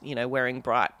females, wearing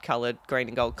bright coloured green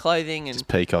and gold clothing and Just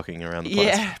peacocking around the place.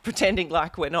 yeah, pretending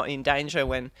like we're not in danger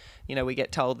when, we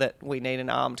get told that we need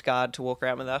an armed guard to walk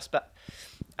around with us. But,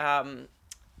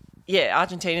 yeah,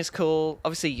 Argentina's cool.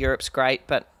 Obviously, Europe's great,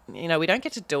 but, we don't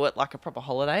get to do it like a proper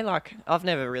holiday. Like, I've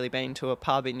never really been to a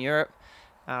pub in Europe,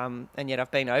 and yet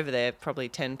I've been over there probably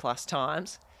 10 plus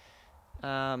times.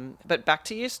 But back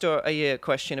to your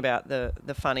question about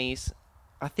the funnies,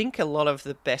 I think a lot of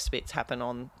the best bits happen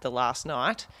on the last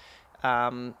night.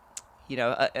 A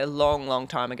long, long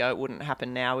time ago, it wouldn't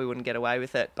happen now. We wouldn't get away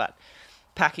with it. But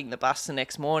packing the bus the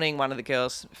next morning, one of the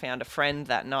girls found a friend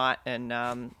that night,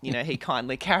 and he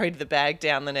kindly carried the bag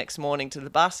down the next morning to the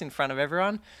bus in front of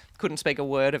everyone. Couldn't speak a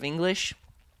word of English.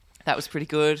 That was pretty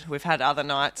good. We've had other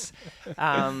nights. He's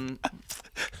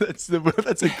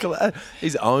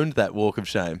owned that walk of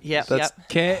shame. Yep.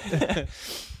 Cat,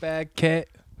 bag cat.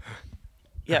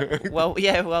 Yeah,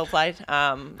 well played.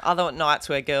 Other nights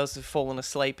where girls have fallen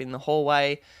asleep in the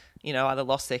hallway, either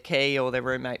lost their key or their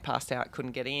roommate passed out,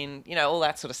 couldn't get in, all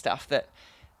that sort of stuff that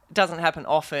doesn't happen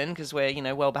often because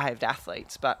we're, well-behaved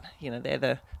athletes, but,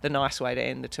 they're the nice way to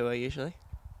end the tour usually.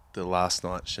 The last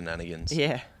night shenanigans.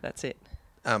 Yeah, that's it.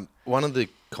 One of the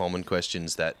common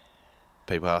questions that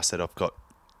people ask that I've got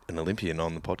an Olympian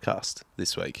on the podcast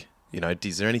this week,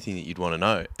 is there anything that you'd want to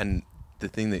know? And the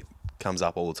thing that comes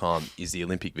up all the time is the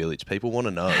Olympic Village. People want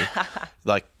to know,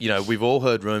 we've all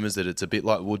heard rumours that it's a bit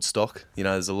like Woodstock.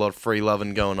 There's a lot of free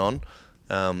loving going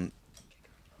on.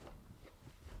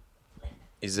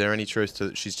 Is there any truth to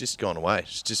it? She's just gone away.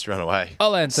 She's just run away.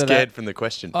 I'll answer Scared that. from the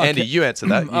question. Okay. Andy, you answer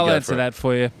that. I'll answer that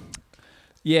for you.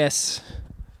 Yes,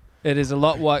 it is a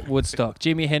lot like Woodstock.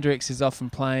 Jimi Hendrix is often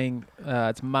playing.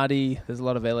 It's muddy. There's a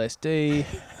lot of LSD.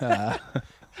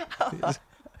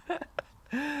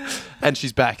 And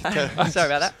she's back. Sorry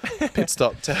about that. Pit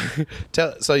stop.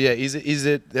 So yeah, is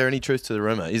there any truth to the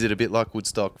rumour? Is it a bit like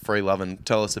Woodstock, free loving?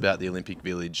 Tell us about the Olympic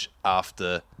Village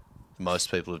after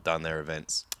most people have done their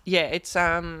events. Yeah, it's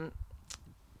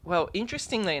well,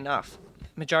 interestingly enough,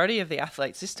 majority of the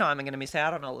athletes this time are going to miss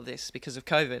out on all of this because of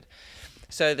COVID.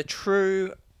 So the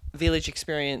true village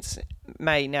experience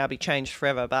may now be changed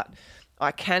forever, but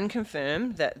I can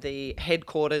confirm that the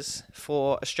headquarters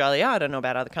for Australia, I don't know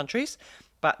about other countries,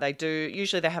 but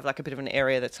usually they have like a bit of an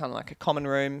area that's kind of like a common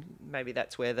room. Maybe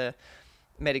that's where the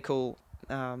medical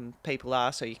people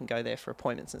are, so you can go there for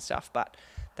appointments and stuff. But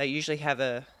they usually have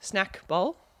a snack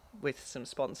bowl with some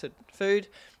sponsored food,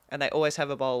 and they always have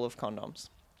a bowl of condoms.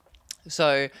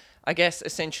 So I guess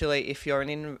essentially if you're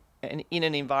in an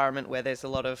environment where there's a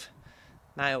lot of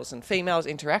males and females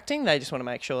interacting, they just want to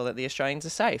make sure that the Australians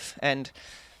are safe. And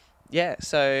yeah,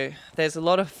 so there's a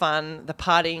lot of fun. The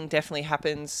partying definitely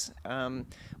happens.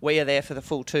 We are there for the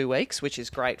full 2 weeks, which is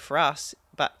great for us,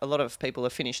 but a lot of people are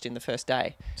finished in the first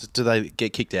day. So do they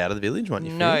get kicked out of the village when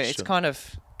you No, finish? it's kind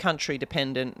of country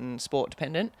dependent and sport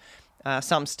dependent.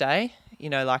 Some stay,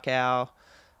 like our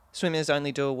swimmers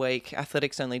only do a week,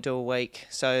 athletics only do a week.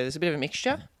 So there's a bit of a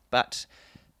mixture, but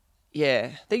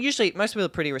yeah, most people are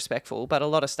pretty respectful, but a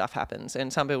lot of stuff happens,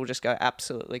 and some people just go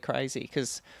absolutely crazy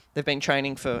because they've been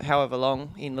training for however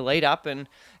long in the lead up and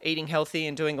eating healthy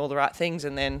and doing all the right things,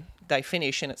 and then they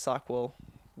finish and it's like, well,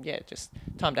 yeah, just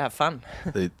time to have fun.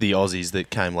 The Aussies that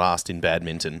came last in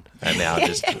badminton are now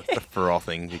just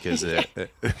frothing because they're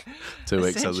 2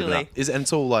 weeks of living up. And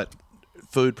it's all like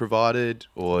food provided,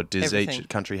 or does Everything. each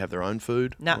country have their own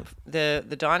food? No,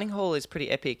 the dining hall is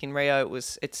pretty epic. In Rio,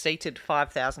 it seated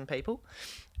 5,000 people,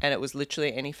 and it was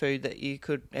literally any food that you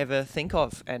could ever think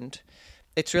of. And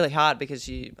it's really hard because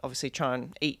you obviously try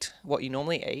and eat what you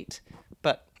normally eat,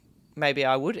 but maybe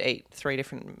I would eat 3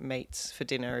 different meats for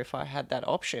dinner if I had that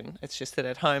option. It's just that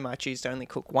at home I choose to only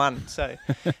cook one. So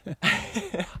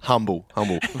Humble.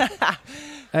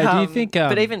 Hey, do you think?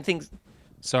 but even things.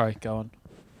 Sorry, go on.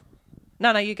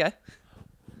 No, you go.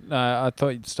 No, I thought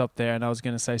you'd stop there, and I was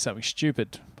going to say something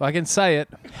stupid, but I can say it.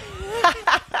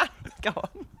 Go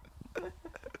on.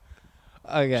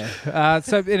 Okay.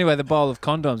 So anyway, the bowl of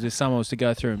condoms. If someone was to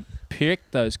go through and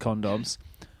pick those condoms,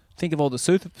 think of all the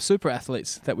super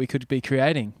athletes that we could be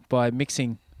creating by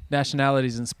mixing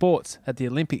nationalities and sports at the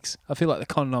Olympics. I feel like the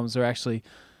condoms are actually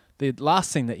the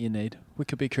last thing that you need. We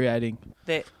could be creating.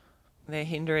 They're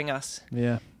hindering us.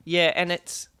 Yeah. Yeah, and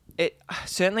it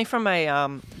certainly from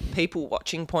a people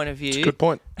watching point of view. Good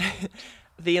point.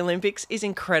 The Olympics is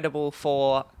incredible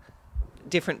for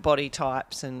different body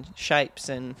types and shapes,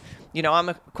 and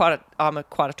I'm quite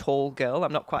a tall girl.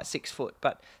 I'm not quite 6 foot,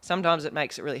 but sometimes it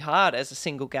makes it really hard as a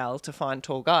single gal to find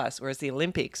tall guys. Whereas the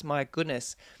Olympics, my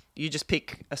goodness, you just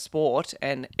pick a sport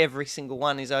and every single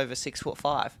one is over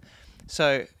 6'5".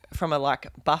 So from a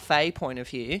buffet point of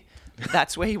view,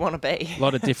 that's where you want to be. A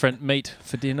lot of different meat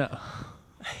for dinner.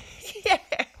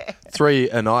 3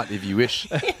 a night if you wish.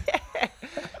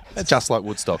 It's just like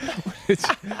Woodstock.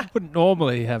 Wouldn't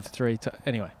normally have 3.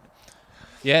 Anyway.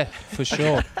 Yeah, for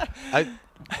sure.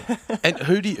 And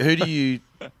who do you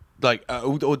like?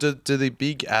 Or do the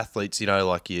big athletes,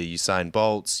 like your Usain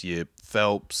Bolts, your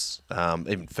Phelps,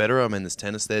 even Federer? I mean, there's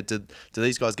tennis there. Do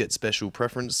these guys get special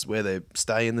preference where they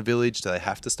stay in the village? Do they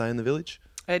have to stay in the village?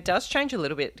 It does change a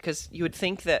little bit because you would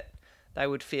think that they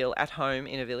would feel at home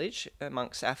in a village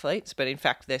amongst athletes, but in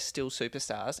fact they're still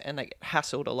superstars and they get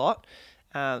hassled a lot.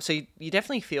 So you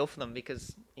definitely feel for them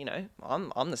because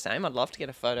I'm the same. I'd love to get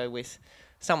a photo with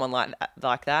someone like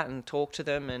that and talk to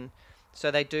them, and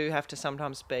so they do have to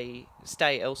sometimes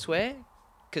stay elsewhere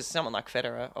because someone like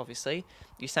Federer, obviously,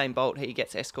 Usain Bolt, he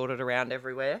gets escorted around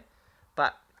everywhere,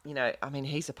 but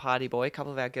he's a party boy. A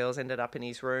couple of our girls ended up in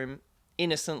his room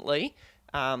innocently.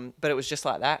 But it was just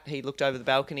like that. He looked over the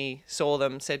balcony, saw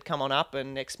them, said, "Come on up,"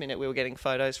 and next minute we were getting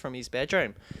photos from his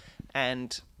bedroom.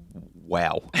 And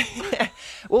wow.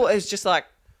 Well, it's just like,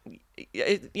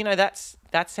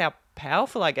 that's how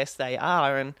powerful I guess they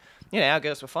are. And our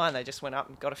girls were fine. They just went up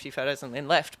and got a few photos and then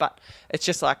left. But it's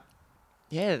just like,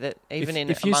 yeah, that even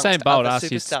if amongst Usain Bolt other asks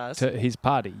you superstars, to his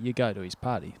party, you go to his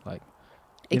party. Like,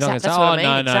 you're Exactly, not that's going what to say,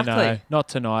 I mean, no, exactly. not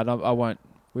tonight. I won't.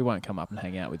 We won't come up and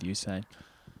hang out with Usain.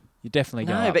 You definitely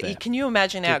go no, up but there. can you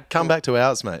imagine our Come back to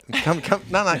ours, mate. Come come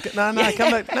back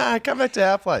to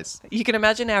our place. You can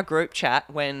imagine our group chat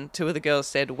when 2 of the girls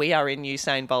said, "We are in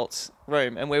Usain Bolt's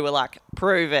room," and we were like,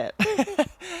 "Prove it."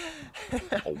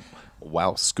 Oh,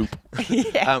 wow, scoop.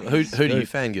 Yeah. Who do you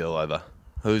fangirl over?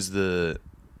 Who's the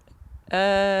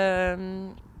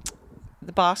The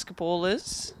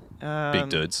basketballers. big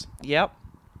dudes? Yep.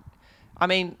 I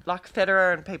mean, like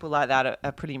Federer and people like that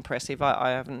are pretty impressive.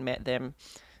 I haven't met them.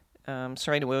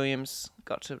 Serena Williams,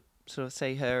 got to sort of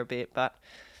see her a bit, but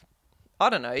I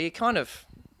don't know.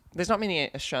 There's not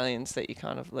many Australians that you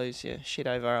kind of lose your shit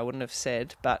over, I wouldn't have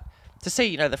said. But to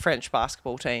see, the French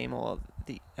basketball team or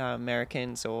the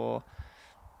Americans or...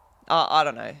 I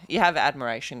don't know. You have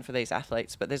admiration for these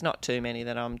athletes, but there's not too many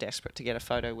that I'm desperate to get a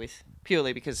photo with,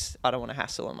 purely because I don't want to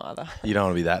hassle them either. You don't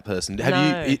want to be that person.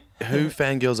 No. Who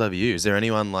fangirls over you? Is there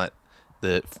anyone like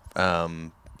that,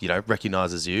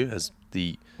 recognises you as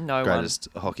the greatest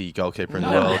hockey goalkeeper in the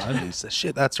world? And you say,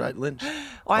 shit, that's right, Lynch.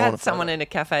 I had someone in a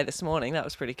cafe this morning. That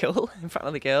was pretty cool. In front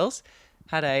of the girls,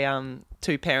 had a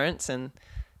 2 parents, and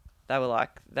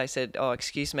they said, "Oh,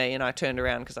 excuse me," and I turned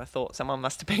around because I thought someone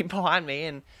must have been behind me,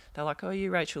 and they're like, "Oh, are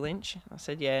you Rachel Lynch?" I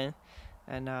said, "Yeah,"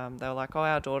 and they were like, "Oh,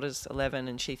 our daughter's 11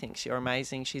 and she thinks you're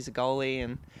amazing. She's a goalie,"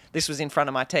 and this was in front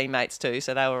of my teammates too,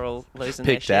 so they were all losing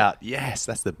their shit. Picked out. Yes,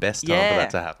 that's the best time for that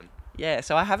to happen. Yeah,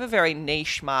 so I have a very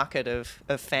niche market of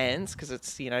fans because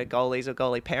it's, goalies or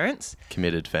goalie parents.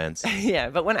 Committed fans. Yeah,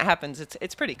 but when it happens,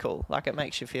 it's pretty cool. Like, it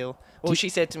makes you feel... Well, she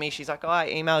said to me, she's like, "Oh, I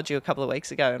emailed you a couple of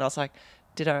weeks ago." And I was like,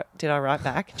 did I write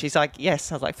back? And she's like,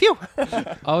 yes. I was like, phew.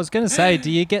 I was going to say,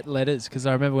 do you get letters? Because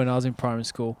I remember when I was in primary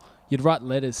school, you'd write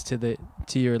letters to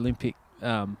your Olympic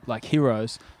like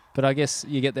heroes, but I guess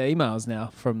you get their emails now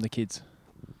from the kids.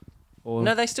 Or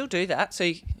No, they still do that.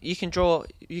 So you can draw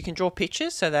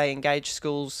pictures. So they engage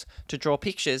schools to draw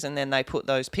pictures, and then they put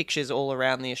those pictures all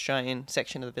around the Australian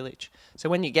section of the village. So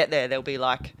when you get there, there'll be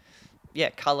like,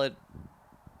 coloured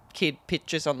kid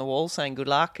pictures on the wall saying good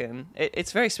luck, and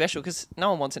it's very special because no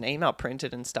one wants an email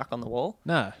printed and stuck on the wall.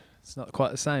 No, it's not quite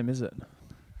the same, is it?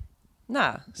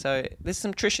 Nah. So there's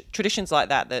some traditions like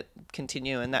that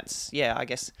continue, and that's, I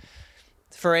guess,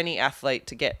 for any athlete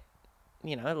to get,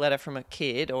 a letter from a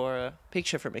kid or a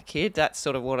picture from a kid, that's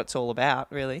sort of what it's all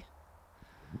about, really.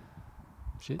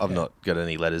 Shit, I've not got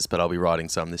any letters, but I'll be writing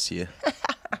some this year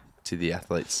to the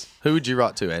athletes. Who would you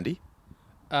write to, Andy?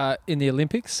 In the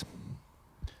Olympics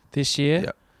this year,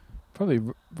 Yep. probably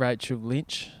Rachel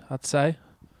Lynch, I'd say.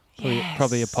 Yes.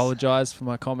 Probably apologise for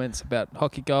my comments about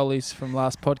hockey goalies from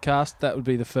last podcast. That would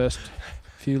be the first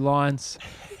few lines.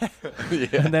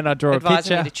 And then I draw a Advising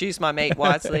picture. me to choose my meat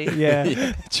wisely.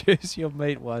 Yeah. Choose your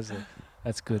meat wisely.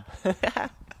 That's good.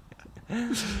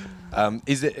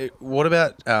 Is it? What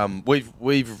about?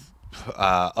 We've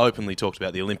openly talked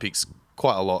about the Olympics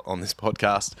quite a lot on this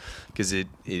podcast because it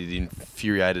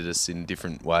infuriated us in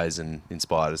different ways and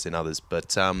inspired us in others.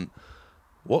 But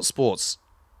what sports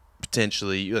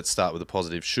potentially? Let's start with the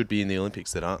positive. Should be in the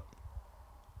Olympics that aren't.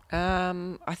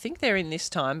 I think they're in this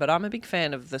time, but I'm a big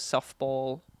fan of the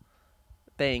softball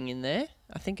being in there.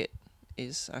 I think it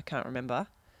is. I can't remember.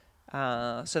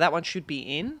 So that one should be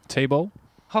in. T-ball.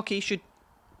 Hockey should...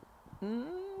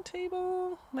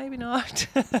 T-ball? Maybe not.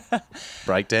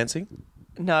 Breakdancing.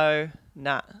 No,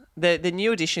 nah. The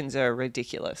new additions are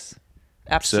ridiculous.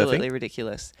 Absolutely Surfing?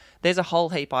 ridiculous. There's a whole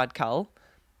heap I'd cull.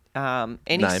 Name.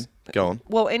 Go on.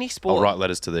 Well, any sport. I'll write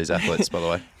letters to these athletes, by the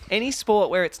way. Any sport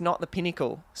where it's not the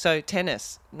pinnacle. So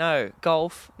tennis, no.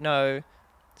 Golf, no.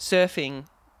 Surfing,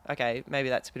 okay, maybe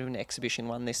that's a bit of an exhibition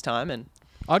one this time. And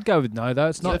I'd go with no, though.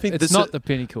 It's I not. think It's this not is- the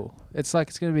pinnacle. It's like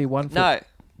it's going to be one foot. no,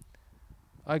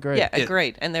 I agree. yeah,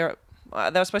 agreed. And they were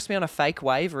supposed to be on a fake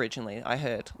wave originally, I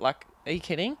heard. Like, are you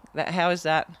kidding? How is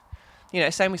that?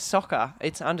 Same with soccer.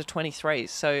 It's under 23s,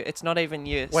 so it's not even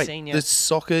your Wait, senior. the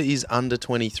soccer is under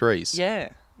 23s.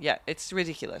 Yeah, it's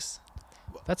ridiculous.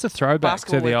 That's a throwback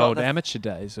Basketball, to we've the got old the- amateur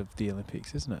days of the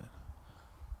Olympics, isn't it?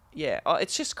 Yeah,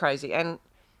 it's just crazy. And,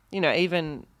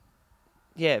 even,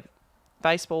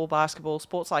 baseball, basketball,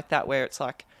 sports like that where it's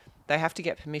like they have to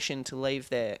get permission to leave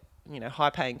their,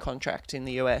 high-paying contract in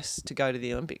the US to go to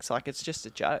the Olympics. Like, it's just a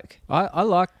joke. I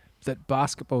like that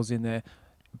basketball's in there,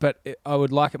 but I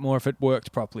would like it more if it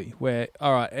worked properly. Where,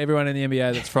 all right, everyone in the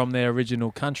NBA that's from their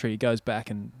original country goes back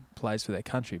and plays for their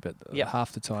country, but Yep.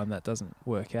 half the time that doesn't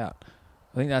work out.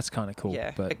 I think that's kind of cool,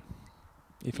 Yeah. but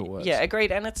if it works. Yeah,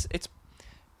 agreed. And it's.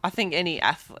 I think any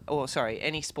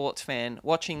any sports fan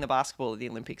watching the basketball at the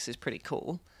Olympics is pretty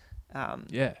cool.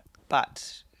 Yeah.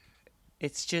 But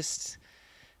it's just,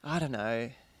 I don't know.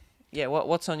 Yeah,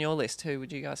 what's on your list? Who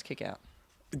would you guys kick out?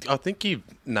 I think you've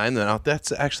named that.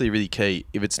 That's actually really key.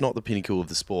 If it's not the pinnacle of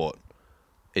the sport,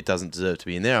 it doesn't deserve to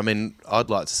be in there. I mean, I'd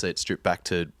like to see it stripped back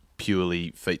to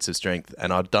purely feats of strength,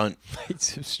 and I don't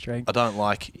Feats of strength.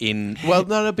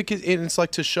 because it's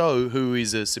like to show who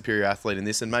is a superior athlete in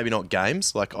this, and maybe not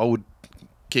games. Like I would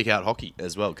kick out hockey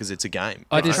as well because it's a game.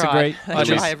 I right? disagree. I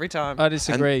try every time. I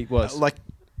disagree. And, like,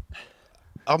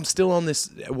 I'm still on this.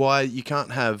 Why you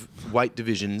can't have weight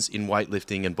divisions in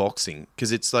weightlifting and boxing?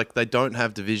 Because it's like they don't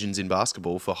have divisions in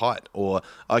basketball for height. Or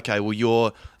okay,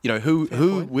 well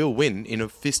who will win in a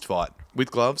fist fight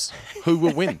with gloves? Who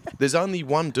will win? There's only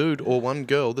one dude or one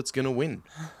girl that's gonna win.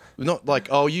 Not like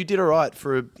you did all right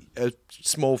for a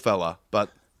small fella,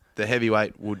 but the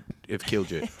heavyweight would have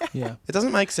killed you. Yeah. It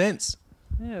doesn't make sense.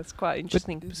 Yeah, it's quite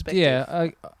interesting perspective. Yeah,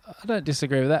 I don't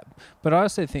disagree with that. But I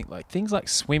also think like things like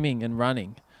swimming and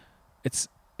running, it's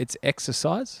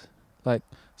exercise. Like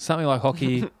something like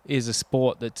hockey is a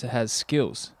sport that has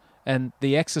skills, and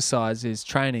the exercise is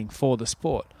training for the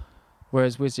sport.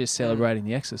 Whereas we're just celebrating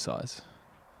the exercise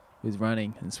with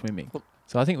running and swimming.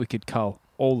 So I think we could cull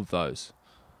all of those.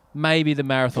 Maybe the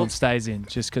marathon stays in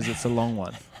just because it's a long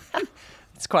one.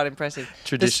 It's quite impressive.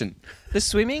 Tradition. The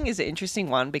swimming is an interesting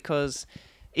one because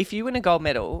if you win a gold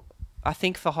medal, I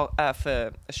think for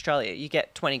Australia, you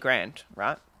get 20 grand,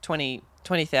 right?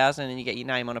 20,000 and you get your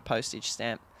name on a postage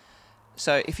stamp.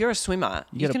 So if you're a swimmer,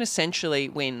 you can essentially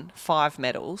win 5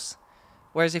 medals.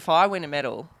 Whereas if I win a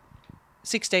medal,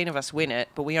 16 of us win it,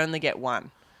 but we only get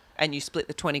 1. And you split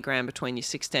the 20 grand between your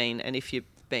 16. And if you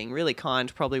being really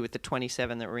kind, probably with the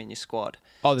 27 that were in your squad.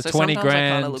 Oh, the So 20 sometimes I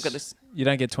grand. kinda look at this. You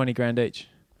don't get 20 grand each.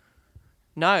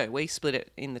 No, we split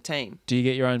it in the team. Do you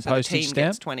get your own So the postage team stamp?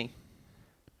 gets 20.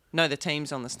 No, the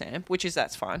team's on the stamp,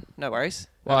 that's fine. No worries.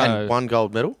 Wow. And one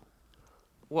gold medal?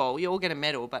 Well, you all get a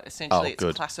medal, but essentially it's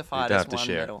good. classified You don't as have to one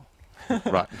share it. medal.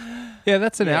 Right. Yeah,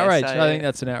 that's an Yeah, outrage. so- I think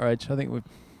that's an outrage. I think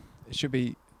it should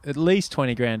be at least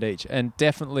 20 grand each, and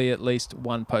definitely at least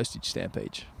one postage stamp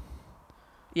each.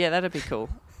 Yeah, that'd be cool.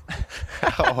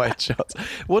 Wait, shots.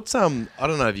 What's I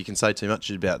don't know if you can say too much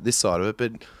about this side of it,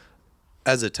 but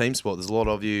as a team sport, there's a lot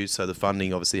of you, so the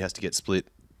funding obviously has to get split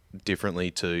differently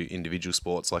to individual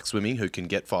sports like swimming, who can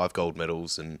get 5 gold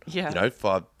medals, and Yeah.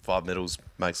 five medals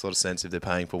makes a lot of sense if they're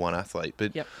paying for one athlete.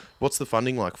 But Yep. what's the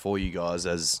funding like for you guys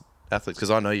as athletes? Because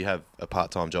I know you have a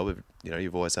part-time job.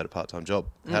 You've always had a part-time job.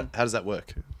 How does that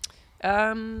work?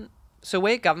 So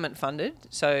we're government funded.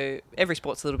 So every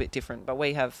sport's a little bit different, but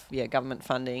we have government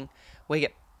funding. We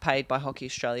get paid by Hockey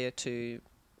Australia to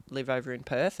live over in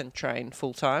Perth and train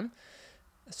full time.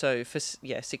 So for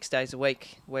 6 days a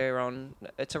week,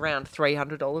 it's around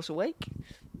 $300 a week,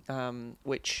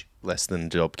 which Less than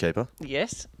JobKeeper.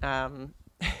 yes,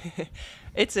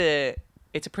 it's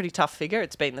a pretty tough figure.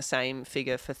 It's been the same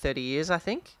figure for 30 years, I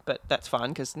think, but that's fine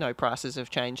because no prices have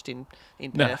changed in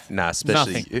No. Perth. Nah,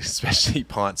 Nothing. especially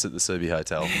pints at the Subi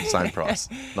Hotel, same price,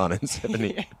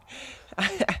 1970.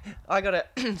 I got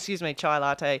a chai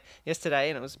latte yesterday,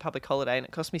 and it was a public holiday, and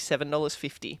it cost me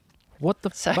 $7.50. What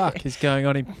the So- fuck is going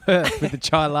on in Perth with the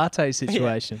chai latte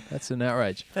situation? That's an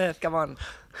outrage. Perth, come on.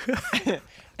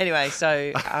 Anyway,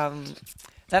 so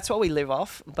that's what we live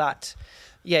off. But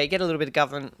yeah, you get a little bit of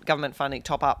government funding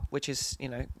top up, which is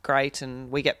great,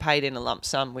 and we get paid in a lump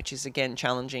sum, which is again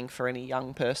challenging for any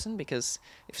young person because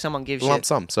if someone gives Lump you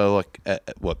sum. So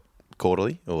what,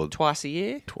 quarterly or twice a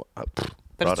year, but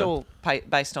it's righto. all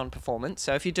based on performance.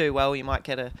 So if you do well, you might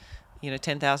get a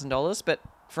 $10,000. But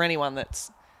for anyone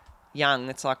that's young,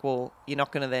 it's like, well, you're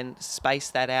not going to then space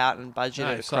that out and budget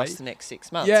No, it so across the next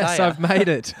 6 months. Yes, are ya? I've made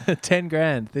it. 10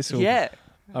 grand. This will. Yeah.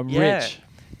 I'm Yeah. rich.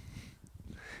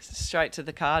 Straight to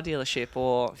the car dealership,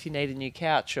 or if you need a new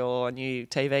couch or a new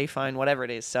TV, phone, whatever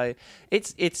it is. So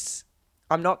it's.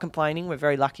 I'm not complaining. We're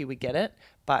very lucky we get it,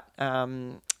 but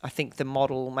I think the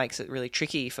model makes it really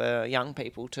tricky for young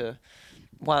people to,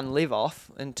 one, live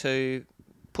off, and two,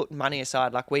 put money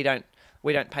aside. Like we don't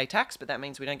pay tax, but that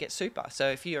means we don't get super. So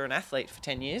if you're an athlete for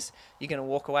 10 years, you're going to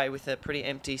walk away with a pretty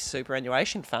empty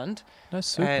superannuation fund, No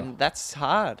super. and that's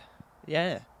hard.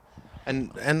 Yeah.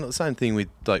 And the same thing with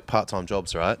like part-time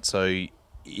jobs, right? So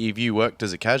if you worked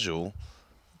as a casual,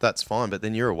 that's fine, but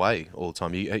then you're away all the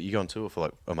time. You go on tour for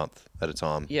like a month at a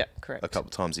time. Yeah, correct. A couple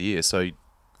of times a year. So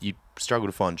you struggle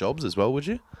to find jobs as well, would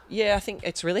you? Yeah, I think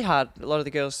it's really hard. A lot of the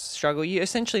girls struggle. You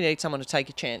essentially need someone to take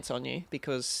a chance on you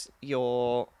because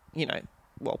you're,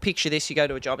 picture this, you go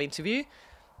to a job interview.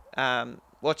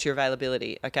 What's your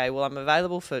availability? Okay, well, I'm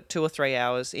available for 2 or 3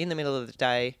 hours in the middle of the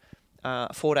day,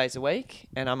 4 days a week,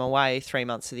 and I'm away 3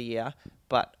 months of the year,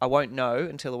 but I won't know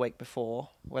until the week before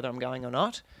whether I'm going or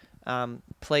not.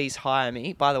 Please hire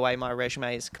me. By the way, my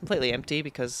resume is completely empty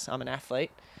because I'm an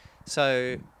athlete.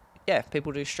 So, yeah,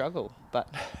 people do struggle, but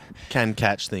Can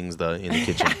catch things though in the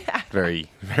kitchen. Very,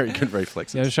 very good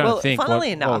reflexes. Yeah, I was trying Well, to think what funnily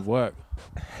would enough- work.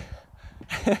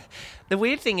 the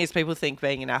weird thing is people think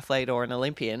being an athlete or an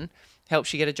Olympian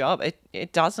helps you get a job.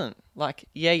 It doesn't. Like,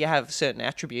 yeah, you have certain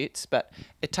attributes, but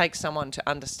it takes someone to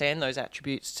understand those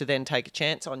attributes to then take a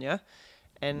chance on you.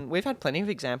 And we've had plenty of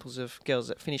examples of girls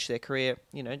that finish their career,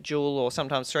 dual or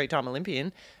sometimes 3-time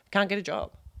Olympian, can't get a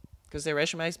job because their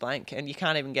resume is blank, and you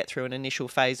can't even get through an initial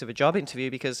phase of a job interview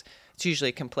because it's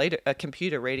usually a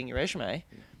computer reading your resume.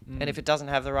 And if it doesn't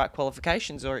have the right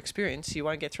qualifications or experience, you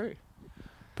won't get through.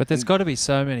 But there's got to be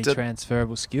so many Do-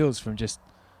 transferable skills from just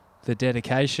the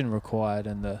dedication required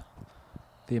and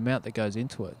the amount that goes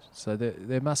into it. So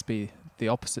there must be the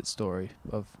opposite story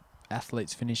of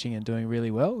athletes finishing and doing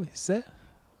really well, is there?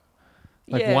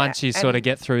 Like Yeah, once you sort of and-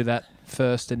 get through that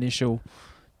first initial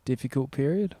difficult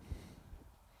period?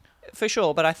 For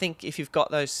sure, but I think if you've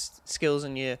got those skills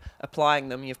and you're applying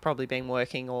them, you've probably been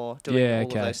working or doing Yeah, all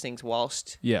okay. of those things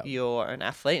whilst Yeah. you're an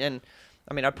athlete. And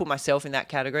I mean, I put myself in that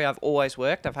category. I've always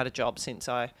worked. I've had a job since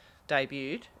I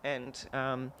debuted,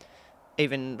 and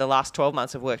even the last 12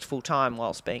 months I've worked full-time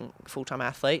whilst being a full-time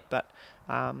athlete. But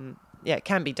yeah, it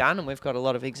can be done, and we've got a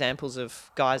lot of examples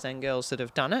of guys and girls that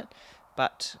have done it.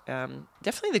 But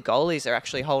definitely the goalies are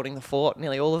actually holding the fort.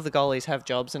 Nearly all of the goalies have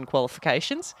jobs and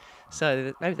qualifications.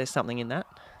 So maybe there's something in that.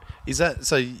 Is that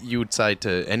so? You would say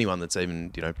to anyone that's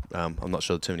even, I'm not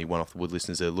sure too many one off the wood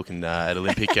listeners are looking at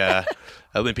Olympic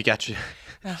Olympic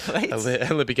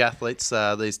athletes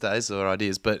these days or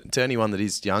ideas, but to anyone that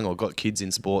is young or got kids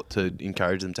in sport, to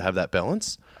encourage them to have that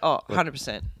balance. Oh,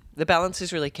 100%. The balance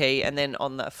is really key. And then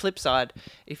on the flip side,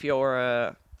 if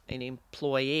you're an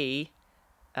employee,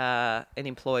 an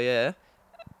employer,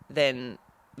 then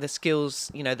the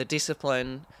skills, the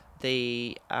discipline,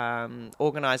 the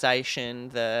organisation,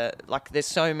 there's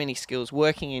so many skills,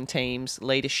 working in teams,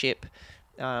 leadership,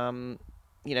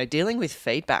 dealing with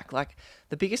feedback. Like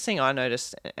the biggest thing I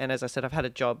noticed, and as I said, I've had a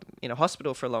job in a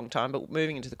hospital for a long time, but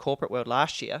moving into the corporate world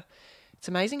last year, it's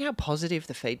amazing how positive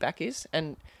the feedback is.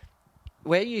 And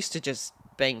we're used to just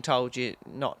being told you're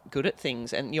not good at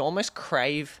things, and you almost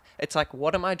crave, it's like,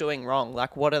 what am I doing wrong?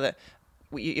 Like,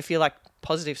 you feel like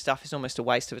positive stuff is almost a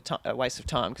waste of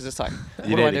time, because it's like, what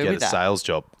do I do with that? You need to get a sales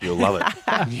job. You'll love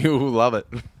it. You'll love it.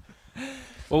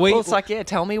 Well, it's like,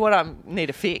 tell me what I need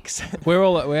to fix. We're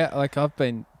like, I've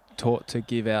been taught to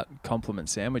give out compliment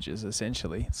sandwiches,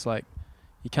 essentially. It's like,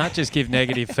 you can't just give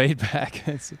negative feedback.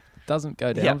 It doesn't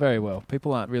go down very well.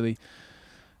 People aren't really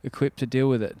equipped to deal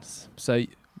with it. So,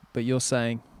 but you're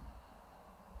saying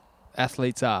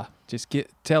athletes are. Just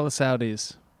tell us how it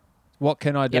is. What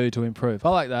can I do to improve? I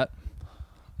like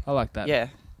that. Yeah.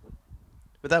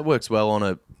 But that works well on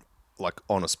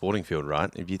a sporting field,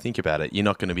 right? If you think about it, you're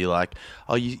not going to be like,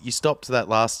 oh, you stopped that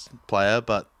last player,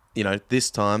 but this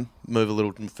time move a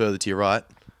little further to your right,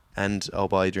 and I'll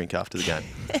buy you a drink after the game.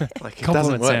 Like, it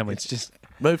doesn't work. Sandwich. It's just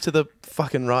move to the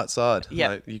fucking right side. Yeah,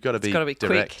 like, you've got to be direct.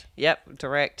 Quick. Yep,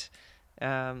 direct.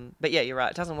 But yeah, you're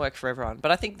right. It doesn't work for everyone. But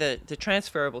I think the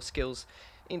transferable skills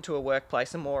into a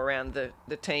workplace are more around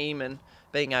the team and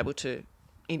being able to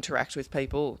interact with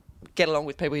people, get along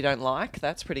with people you don't like.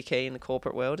 That's pretty key in the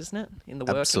corporate world, isn't it? In the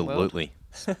working world. Absolutely.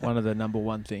 One of the number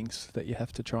one things that you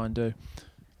have to try and do.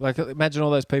 Like, imagine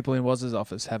all those people in Waz's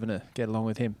office having to get along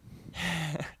with him.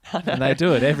 And they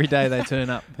do it every day. They turn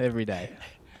up every day.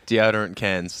 Deodorant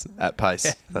cans at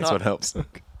pace. That's what helps.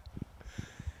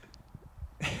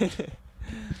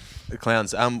 The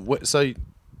clowns. So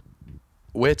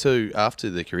where to after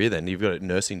the career then? You've got a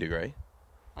nursing degree.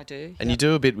 I do. And you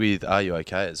do a bit with Are You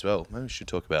OK as well. Maybe we should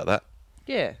talk about that.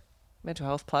 Yeah. Mental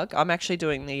health plug. I'm actually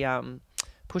doing the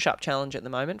push-up challenge at the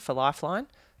moment for Lifeline.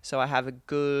 So I have a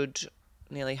good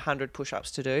nearly 100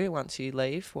 push-ups to do once you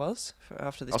leave,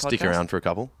 after this podcast. I'll stick around for a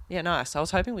couple. Yeah, nice. I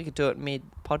was hoping we could do it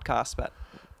mid-podcast, but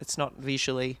it's not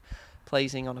visually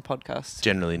pleasing on a podcast.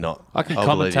 Generally not. I can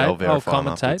commentate. I'll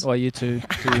commentate while you two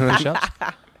do your push-ups.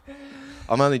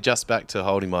 I'm only just back to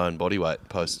holding my own body weight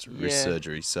post wrist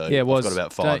surgery, so I've got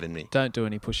about 5 in me. Don't do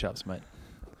any push-ups, mate.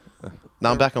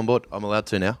 No, I'm back on board. I'm allowed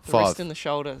to now. 5. The wrist and the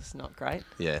shoulder is not great.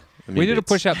 Yeah. We did a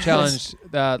push-up challenge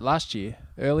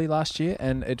early last year,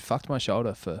 and it fucked my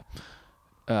shoulder for...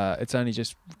 it's only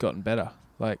just gotten better.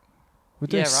 Like, we're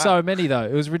doing so many, though.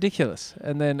 It was ridiculous.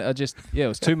 And then it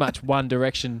was too much one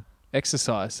direction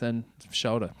exercise, and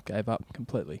shoulder gave up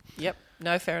completely. Yep.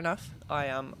 No, fair enough.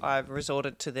 I've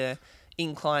resorted to the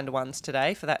inclined ones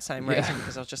today for that same reason,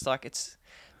 because I was just like,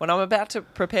 when I'm about to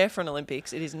prepare for an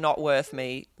Olympics, it is not worth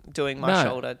me doing my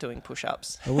shoulder doing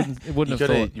push-ups. It wouldn't have thought. You've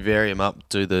got to vary them up,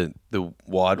 do the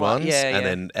wide ones, and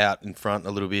then out in front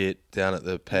a little bit, down at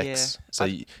the pecs. Yeah. So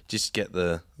you just get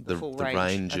the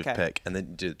range of pec, and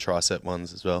then do the tricep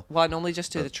ones as well. Well, I normally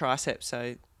just do the triceps,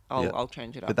 so I'll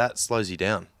change it up. But that slows you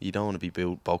down. You don't want to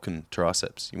be bulking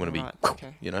triceps. You want to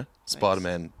be,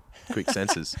 Spider-Man quick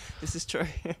senses. This is true.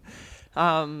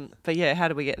 But yeah, how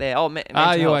do we get there? Oh,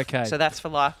 Are You OK? So that's for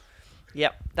life.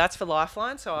 Yep, that's for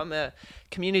Lifeline. So I'm a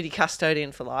community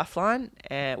custodian for Lifeline,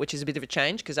 which is a bit of a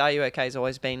change because Are You OK has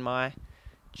always been my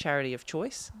charity of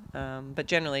choice. But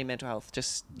generally, mental health,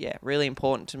 just really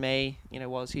important to me.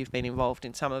 You've been involved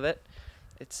in some of it.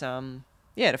 It's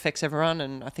it affects everyone,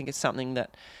 and I think it's something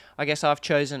that I guess I've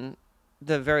chosen.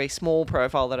 The very small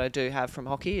profile that I do have from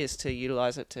hockey is to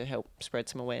utilise it to help spread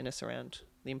some awareness around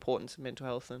the importance of mental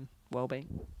health and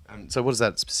well-being. So what does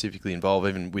that specifically involve,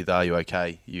 even with Are You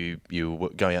OK? You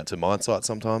going out to mine sites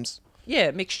sometimes?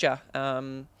 Yeah, mixture.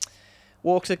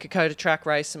 Walk the Kokoda track,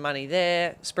 raise some money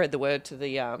there, spread the word to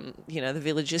the the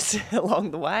villagers along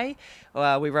the way.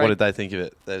 What did they think of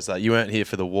it? There's like, you weren't here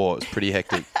for the war. It was pretty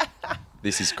hectic.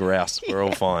 This is grouse. We're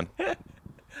all fine.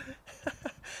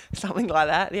 Something like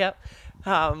that, yep.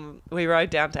 We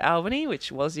rode down to Albany,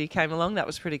 which Wazzy came along. That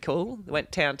was pretty cool.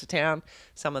 Went town to town.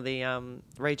 Some of the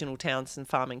regional towns and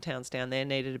farming towns down there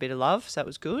needed a bit of love, so that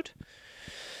was good.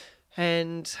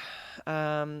 And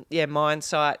mine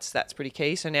sites, that's pretty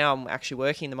key. So now I'm actually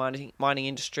working in the mining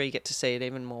industry, get to see it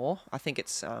even more. I think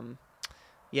it's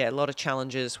a lot of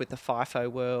challenges with the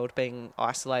FIFO world, being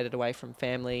isolated away from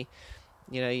family.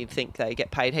 You know, you'd think they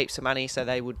get paid heaps of money, so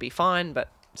they would be fine, but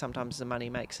sometimes the money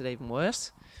makes it even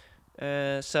worse.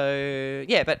 But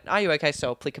Are You OK?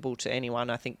 So applicable to anyone.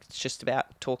 I think it's just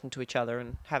about talking to each other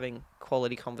and having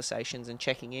quality conversations and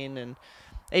checking in. And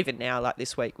even now, like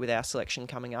this week with our selection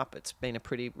coming up, it's been a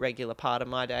pretty regular part of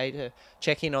my day to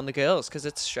check in on the girls because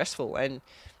it's stressful and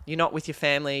you're not with your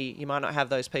family. You might not have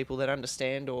those people that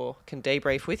understand or can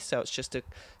debrief with. So it's just a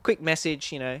quick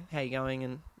message, you know, how you going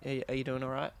and are you doing all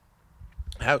right?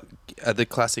 How the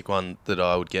classic one that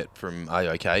I would get from Are You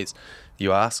OK? Is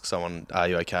you ask someone, Are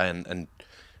you OK? And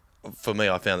for me,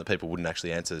 I found that people wouldn't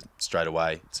actually answer straight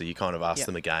away. So you kind of ask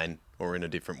them again or in a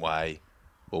different way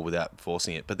or without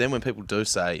forcing it. But then when people do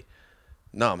say,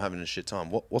 no, I'm having a shit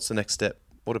time, what's the next step?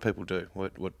 What do people do?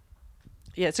 What?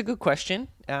 Yeah, it's a good question.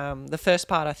 The first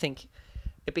part, I think,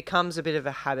 it becomes a bit of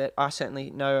a habit. I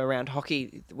certainly know around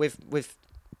hockey, we've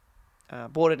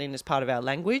brought it in as part of our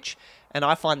language, and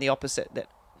I find the opposite, that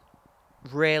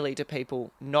rarely do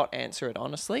people not answer it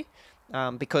honestly,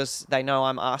 because they know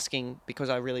I'm asking because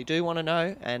I really do want to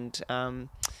know, and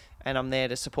I'm there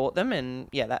to support them, and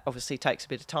yeah, that obviously takes a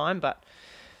bit of time, but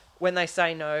when they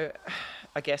say no,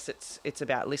 I guess it's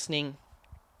about listening.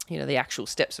 You know, the actual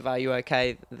steps of Are You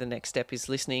OK? The next step is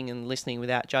listening and listening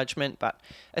without judgment. But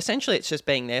essentially, it's just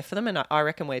being there for them. And I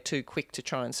reckon we're too quick to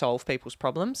try and solve people's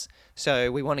problems.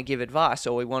 So we want to give advice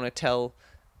or we want to tell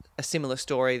a similar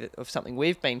story of something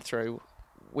we've been through,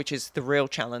 which is the real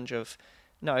challenge of,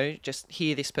 no, just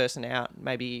hear this person out.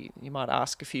 Maybe you might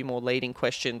ask a few more leading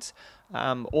questions,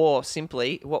 or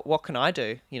simply, what can I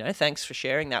do? You know, thanks for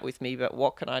sharing that with me, but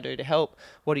what can I do to help?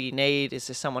 What do you need? Is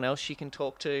there someone else you can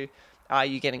talk to? Are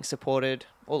you getting supported?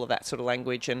 All of that sort of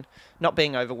language, and not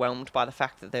being overwhelmed by the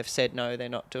fact that they've said no, they're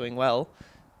not doing well,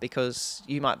 because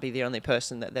you might be the only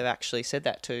person that they've actually said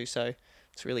that to. So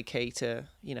it's really key to,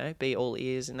 you know, be all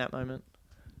ears in that moment.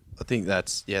 I think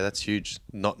that's huge.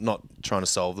 Not trying to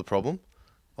solve the problem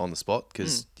on the spot,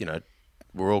 because you know,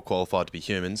 we're all qualified to be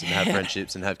humans and have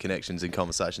friendships and have connections and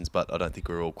conversations, but I don't think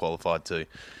we're all qualified to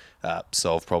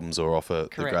solve problems or offer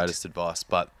the greatest advice.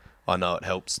 But I know it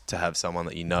helps to have someone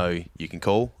that you know you can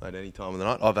call at any time of the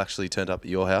night. I've actually turned up at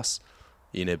your house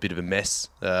in a bit of a mess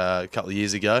a couple of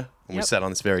years ago, and we sat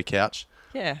on this very couch.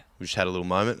 Yeah. We just had a little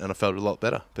moment, and I felt a lot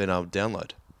better being able to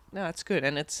download. No, it's good,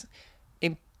 and it's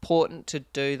important to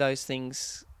do those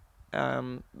things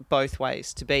both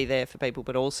ways, to be there for people,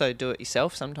 but also do it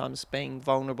yourself. Sometimes being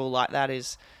vulnerable like that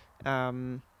is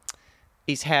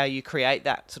how you create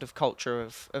that sort of culture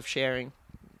of sharing.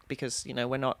 Because, you know,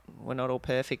 we're not all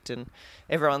perfect, and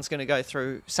everyone's going to go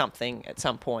through something at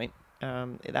some point.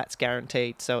 That's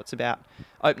guaranteed. So it's about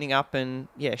opening up and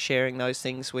sharing those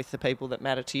things with the people that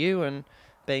matter to you, and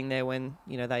being there when,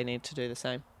 you know, they need to do the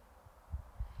same.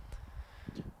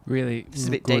 Really, it's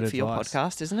a bit deep for your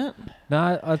podcast, isn't it?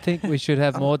 No, I think we should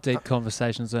have more deep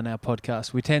conversations on our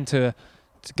podcast. We tend to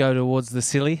go towards the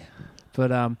silly,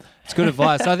 but it's good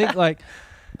advice. I think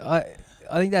I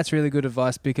think that's really good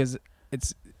advice, because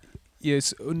it's.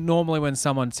 Yes, normally when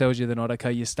someone tells you they're not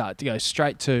okay, you start to go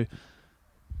straight to,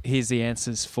 here's the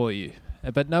answers for you.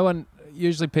 But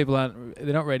usually people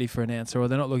they're not ready for an answer, or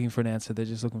they're not looking for an answer, they're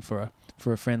just looking for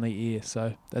a friendly ear.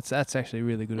 So that's actually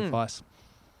really good advice.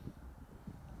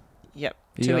 Yep,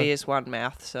 2 ears, 1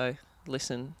 mouth, so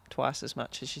listen twice as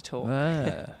much as you talk.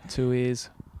 2 ears,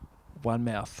 1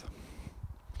 mouth.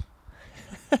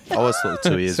 I always thought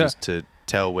 2 ears was to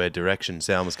tell where direction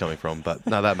sound was coming from, but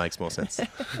no, that makes more sense.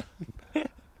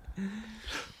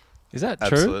 Is that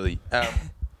true? Absolutely.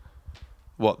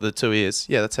 What, the 2 ears?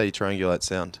 Yeah, that's how you triangulate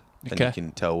sound. And you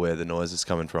can tell where the noise is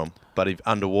coming from. But if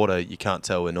underwater, you can't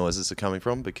tell where noises are coming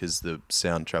from, because the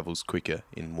sound travels quicker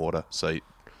in water. So it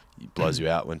blows you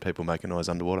out when people make a noise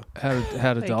underwater.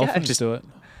 How do dolphins do it?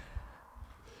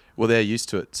 Well, they're used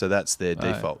to it, so that's their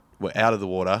default. We're out of the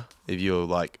water. If you're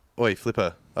like, oi,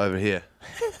 flipper, over here,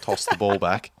 toss the ball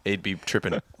back, he'd be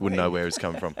tripping. Wouldn't know where it's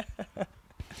coming from.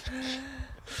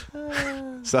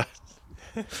 So,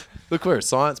 look, we're a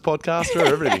science podcast. We're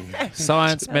everything.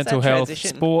 Science, mental health,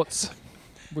 sports.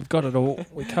 We've got it all.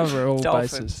 We cover all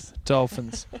bases.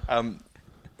 Dolphins.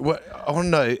 What I want to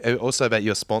know also about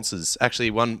your sponsors.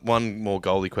 Actually, one more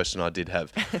goalie question I did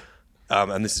have,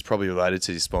 and this is probably related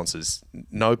to your sponsors.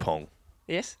 No Pong.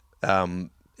 Yes.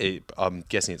 I'm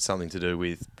guessing it's something to do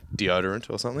with deodorant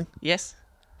or something. Yes.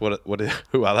 Who are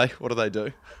they? What do they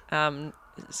do?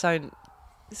 So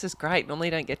this is great. Normally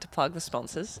you don't get to plug the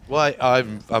sponsors. Well,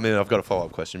 I've got a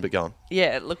follow-up question, but go on.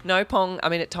 Yeah, look, No Pong, I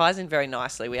mean, it ties in very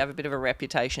nicely. We have a bit of a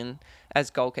reputation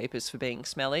as goalkeepers for being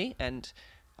smelly, and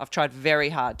I've tried very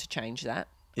hard to change that.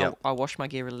 Yep. I wash my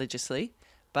gear religiously.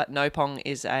 But No Pong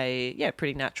is a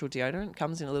pretty natural deodorant. It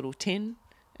comes in a little tin,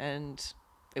 and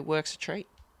it works a treat.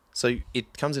 So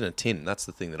it comes in a tin. That's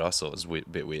the thing that I saw. It was a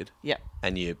bit weird. Yep.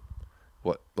 And you,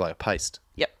 like a paste?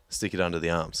 Yep. Stick it under the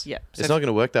arms. Yep. It's not going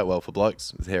to work that well for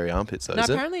blokes with hairy armpits, though, No, is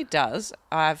it? apparently it does.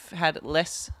 I've had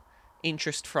less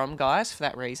interest from guys for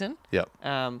that reason. Yep.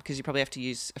 Because you probably have to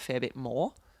use a fair bit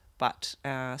more. But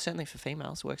certainly for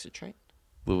females, it works a treat.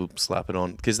 We'll slap it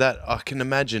on. Because that, I can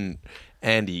imagine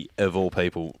Andy, of all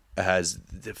people, has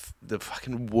the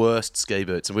fucking worst ski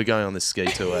boots. And we're going on this ski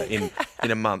tour in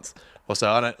a month or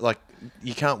so. I don't, like,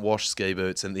 you can't wash ski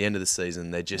boots, and at the end of the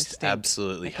season, they're just stink.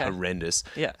 absolutely Okay. horrendous.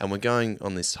 Yeah. And we're going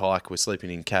on this hike. We're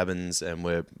sleeping in cabins, and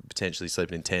we're potentially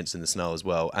sleeping in tents in the snow as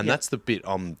well. And Yeah. that's the bit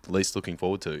I'm least looking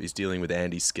forward to, is dealing with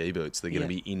Andy's ski boots. They're going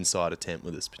to Yeah. be inside a tent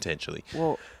with us, potentially.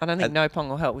 Well, I don't think No Pong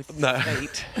will help with No.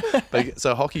 feet. But,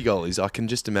 so hockey goalies, I can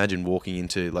just imagine walking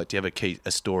into, like, do you have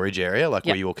a storage area, like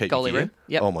Yep. where you all keep Goalie your gear? room.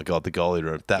 Yep. Oh my God, the goalie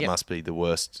room. That Yep. must be the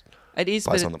worst It is,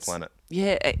 place but on the it's- planet.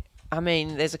 Yeah, I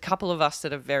mean, there's a couple of us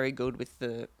that are very good with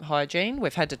the hygiene.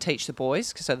 We've had to teach the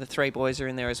boys, so the 3 boys are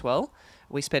in there as well.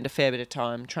 We spend a fair bit of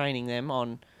time training them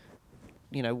on,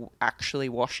 actually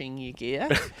washing your gear,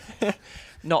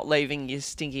 not leaving your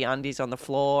stinky undies on the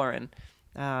floor,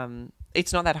 and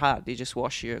it's not that hard. You just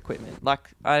wash your equipment. Like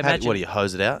I imagine, What do you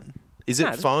hose it out? Is it No,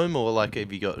 it's- foam, or like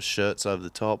have you got shirts over the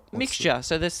top? What's mixture.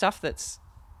 So there's stuff that's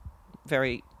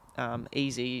very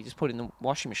easy. You just put in the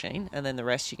washing machine, and then the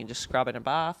rest you can just scrub in a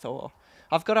bath. Or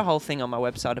I've got a whole thing on my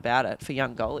website about it for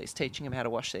young goalies, teaching them how to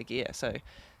wash their gear. So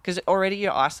because already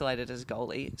you're isolated as a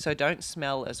goalie, so don't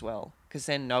smell as well, because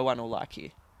then no one will like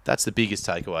you. That's the biggest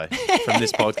takeaway from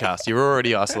this podcast. You're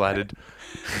already isolated.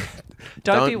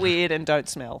 Don't be Don't- weird and don't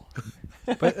smell.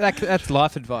 But that's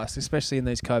life advice, especially in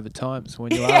these COVID times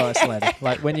when you are isolated.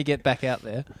 Like when you get back out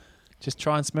there, just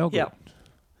try and smell good. Yep.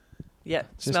 Yeah,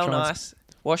 Just smell try and nice.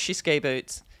 Wash your ski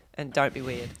boots and don't be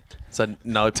weird. So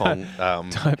No Pong,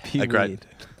 Don't be a great.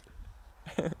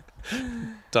 weird.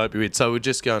 Don't be weird. So we're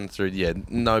just going through.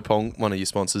 No Pong, one of your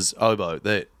sponsors, Oboe.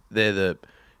 They're the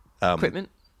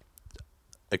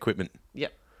equipment,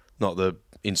 Yep. not the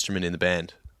instrument in the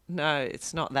band. No,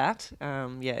 it's not that.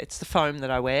 It's the foam that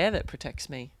I wear that protects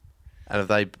me. And have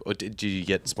they? Or do you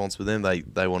get sponsored with them?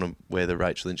 They want to wear the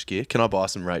Rachel Lynch gear. Can I buy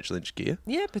some Rachel Lynch gear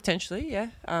Yeah, potentially,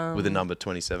 yeah. with a number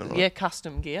 27 on Yeah, it?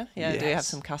 custom gear. Yeah, I do have Yes.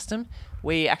 some custom.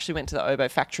 We actually went to the Oboe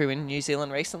factory in New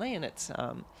Zealand recently, and it's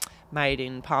made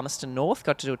in Palmerston North.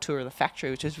 Got to do a tour of the factory,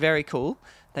 which is very cool.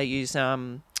 They use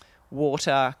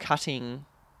water cutting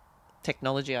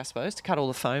technology, I suppose, to cut all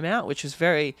the foam out, which was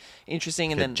very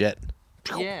interesting. And A then jet.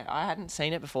 yeah, I hadn't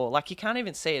seen it before. Like, you can't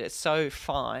even see it. It's so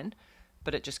fine,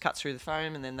 but it just cuts through the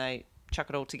foam, and then they chuck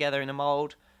it all together in a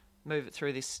mold, move it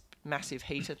through this massive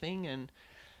heater thing, and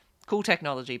cool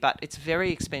technology. But it's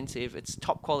very expensive. It's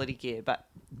top quality gear. But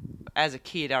as a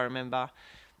kid, I remember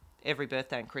every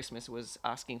birthday and Christmas was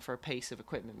asking for a piece of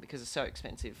equipment because it's so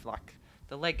expensive. Like,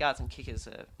 the leg guards and kickers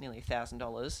are nearly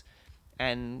 $1,000.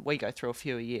 And we go through a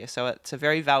few a year. So it's a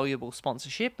very valuable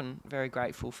sponsorship, and very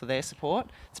grateful for their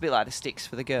support. It's a bit like the sticks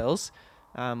for the girls,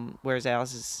 whereas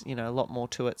ours is, a lot more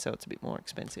to it, so it's a bit more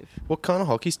expensive. What kind of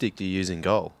hockey stick do you use in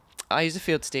goal? I use a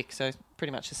field stick, so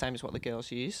pretty much the same as what the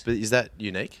girls use. But is that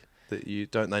unique?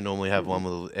 Don't they normally have one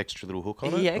with an extra little hook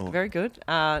on it? Yeah, or- very good.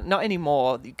 Not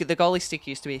anymore. The goalie stick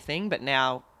used to be a thing, but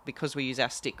now, because we use our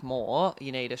stick more,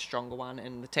 you need a stronger one,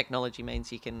 and the technology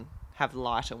means you can have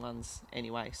lighter ones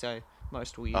anyway, so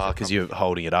most will use it. because you're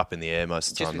holding it up in the air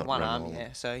most of the just time. with not one running arm, along.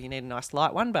 yeah. So you need a nice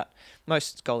light one, but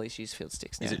most goalies use field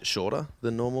sticks now. Is it shorter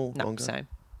than normal? No, longer? same.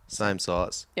 Same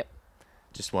size. Yep.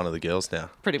 Just one of the girls now.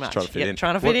 Pretty Just much. Trying to fit Yep, in.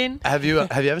 trying to fit in. Have you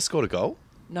ever scored a goal?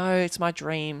 No, it's my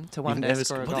dream to one You've day never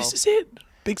score a scored. goal. Well, this is it.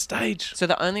 Big stage. So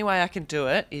the only way I can do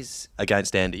it is,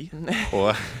 Against Andy.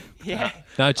 Or yeah.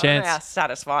 No I don't know chance. how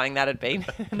satisfying that'd been.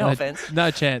 No offense.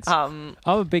 No chance. I'm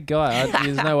a big guy.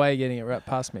 There's no way you're getting it right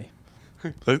past me.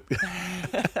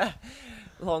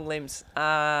 Long limbs.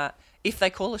 If they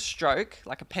call a stroke,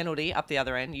 like a penalty up the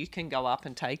other end, you can go up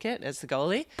and take it as the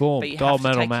goalie. Boom, But you gold have to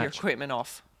medal take your match. equipment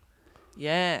off.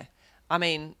 Yeah. I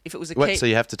mean, if it was a Wait, key, so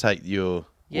you have to take your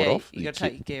yeah, what off? you got to Your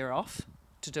take your gear off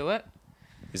to do it.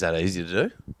 Is that easy to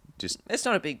do? Just It's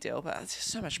not a big deal, but it's just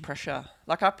so much pressure.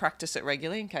 Like, I practice it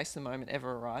regularly in case the moment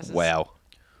ever arises. wow.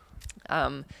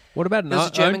 What about an There's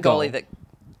a German own goal? goalie that...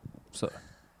 So,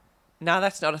 No,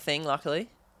 that's not a thing, luckily.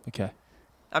 okay.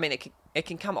 I mean, it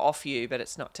can come off you, but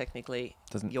it's not technically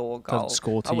Doesn't- your goal. doesn't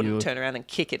score to I wouldn't you. turn around and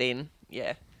kick it in.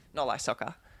 Yeah, not like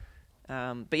soccer.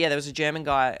 But yeah, there was a German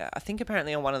guy. I think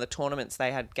apparently on one of the tournaments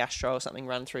they had gastro or something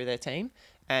run through their team,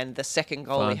 and the second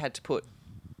goalie Fun. had to put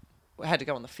had to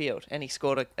go on the field, and he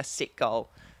scored a sick goal.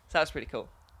 So that was pretty cool.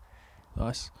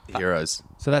 Nice. Heroes.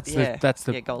 So that's Yeah, the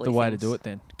goalie way to things. do it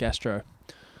then. Gastro.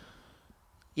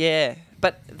 Yeah,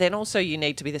 but then also you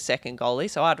need to be the second goalie.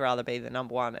 So I'd rather be the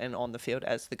number one and on the field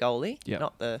as the goalie, Yep.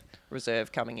 not the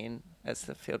reserve coming in as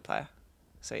the field player.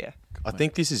 So yeah. I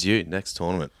think this is you next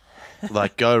tournament.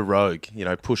 Like, go rogue,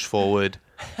 push forward.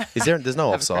 There's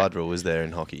no offside rule, is there,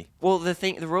 in hockey? Well, the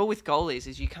rule with goalies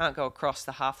is you can't go across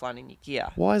the half line in your gear.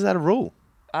 Why is that a rule?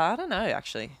 I don't know,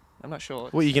 actually. I'm not sure.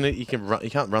 Well, you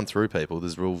can't run through people.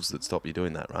 There's rules that stop you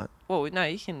doing that, right? Well, no,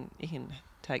 you can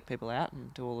take people out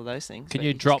and do all of those things. Can but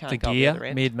you just drop can't the go up gear other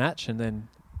end. mid-match and then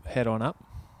head on up?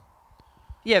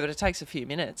 Yeah, but it takes a few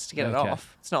minutes to get it Okay.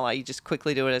 off. It's not like you just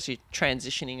quickly do it as you're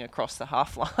transitioning across the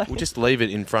half line. We'll just leave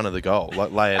it in front of the goal,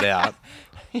 like lay it out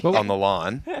on the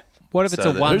line. What if it's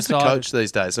So a that- who's the one-sided? coach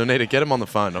these days? I need to get him on the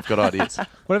phone. I've got ideas.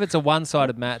 What if it's a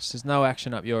one-sided match? There's no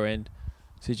action up your end,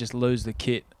 so you just lose the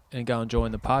kit and go and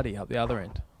join the party up the other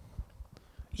end.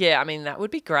 Yeah, I mean, that would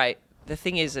be great. The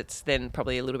thing is, it's then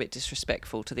probably a little bit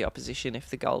disrespectful to the opposition if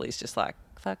the goalie's just like,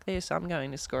 fuck this, I'm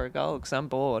going to score a goal because I'm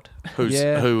bored.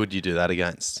 Yeah. Who would you do that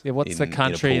against? Yeah, what's in- the in a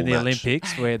country in pool the match?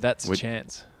 Olympics where that's a Would-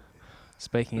 chance?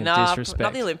 Speaking of Nah, disrespect.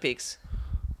 not the Olympics.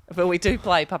 But we do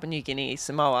play Papua New Guinea,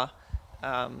 Samoa,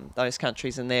 those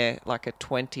countries, and they're like a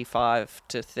 25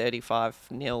 to 35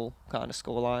 nil kind of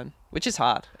scoreline, which is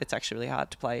hard. It's actually really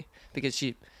hard to play because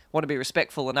you want to be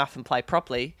respectful enough and play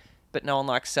properly, but no one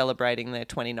likes celebrating their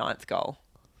 29th goal.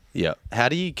 Yeah. How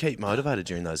do you keep motivated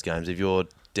during those games if you're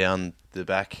down the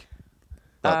back,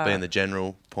 like being the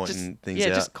general, pointing things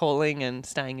out? Just calling and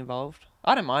staying involved.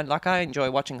 I don't mind. Like, I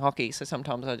enjoy watching hockey, so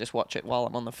sometimes I just watch it while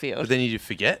I'm on the field. But then you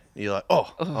forget. You're like,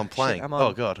 I'm playing. shit, I'm on.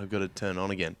 Oh, God, I've got to turn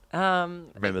on again.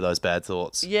 Remember those bad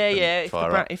thoughts. Yeah, and yeah.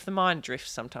 fire up. If the mind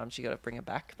drifts, sometimes you got to bring it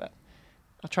back. But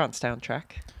I'll try and stay on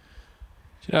track.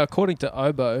 According to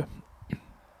Obo,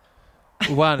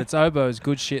 one, it's Obo's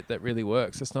good shit that really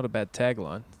works. That's not a bad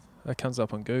tagline. That comes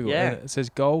up on Google. Yeah. And it says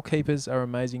goalkeepers are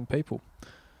amazing people.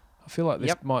 I feel like this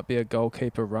Yep. might be a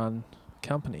goalkeeper-run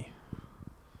company.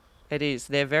 It is.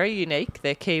 They're very unique.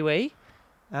 They're Kiwi.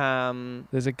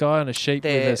 There's a guy on a sheep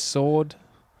with They're- a sword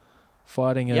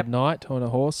fighting a Yep. knight on a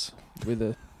horse with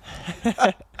a...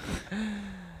 I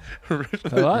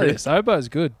like this. Obo's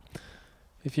good.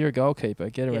 If you're a goalkeeper,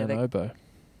 get Yeah, around they- Obo.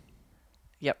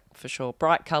 Yep, for sure.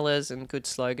 Bright colours and good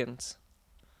slogans.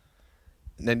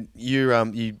 And then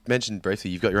you mentioned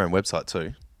briefly you've got your own website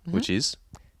too, Mm-hmm. which is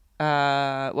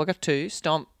Well, I got two.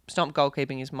 Stomp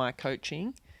Goalkeeping is my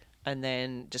coaching. And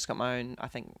then just got my own, I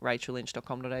think,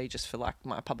 rachellynch.com.au just for like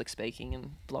my public speaking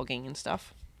and blogging and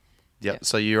stuff. yeah. Yeah.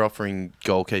 So you're offering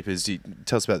goalkeepers.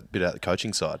 Tell us a bit about the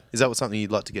coaching side. Is that something you'd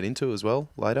like to get into as well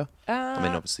later? I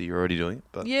mean, obviously you're already doing it,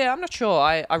 but Yeah, I'm not sure.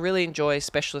 I really enjoy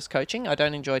specialist coaching. I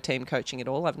don't enjoy team coaching at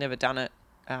all. I've never done it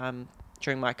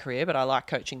during my career, but I like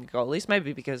coaching the goalies,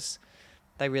 maybe because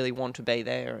they really want to be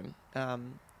there.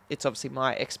 And it's obviously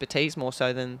my expertise more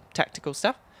so than tactical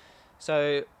stuff.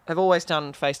 So I've always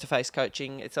done face-to-face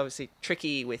coaching. It's obviously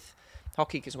tricky with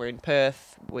hockey because we're in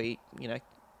Perth. We,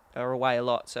 are away a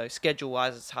lot. So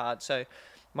schedule-wise, it's hard. So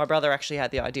my brother actually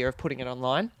had the idea of putting it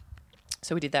online.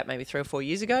 So we did that maybe 3 or 4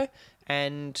 years ago.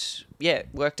 And yeah, it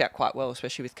worked out quite well,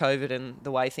 especially with COVID and the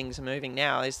way things are moving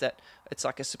now, is that it's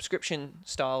like a subscription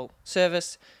style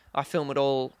service. I film it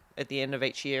all at the end of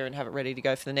each year and have it ready to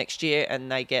go for the next year.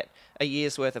 And they get a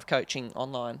year's worth of coaching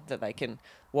online that they can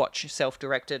watch,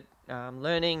 self-directed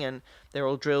learning. And they're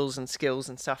all drills and skills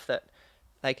and stuff that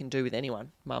they can do with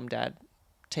anyone, mum, dad,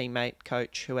 teammate,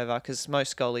 coach, whoever, because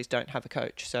most goalies don't have a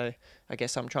coach. So I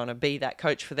guess I'm trying to be that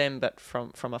coach for them, but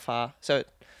from afar. So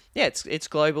yeah, it's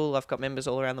global. I've got members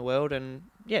all around the world, and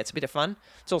yeah, it's a bit of fun.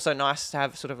 It's also nice to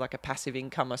have sort of like a passive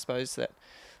income, I suppose, that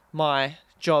my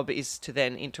job is to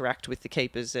then interact with the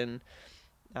keepers and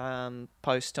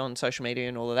post on social media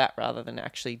and all of that, rather than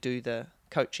actually do the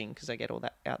coaching, because I get all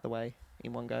that out the way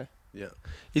in one go. yeah.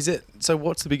 Is it so?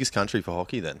 What's the biggest country for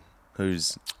hockey then?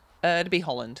 Who's It'd be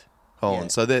Holland. Holland? Yeah.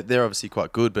 So they're obviously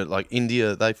quite good, but like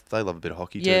India, they love a bit of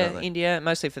hockey too, Yeah, don't they? India,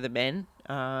 mostly for the men.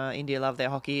 India love their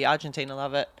hockey. Argentina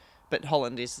love it. But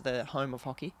Holland is the home of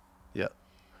hockey. Yeah.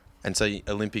 And so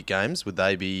Olympic Games, would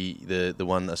they be the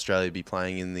one Australia be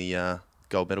playing in the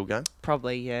gold medal game?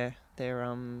 Probably, yeah.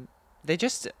 They're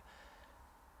just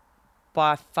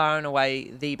by far and away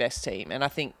the best team. And I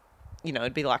think,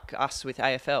 it'd be like us with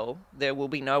AFL. There will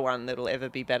be no one that'll ever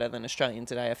be better than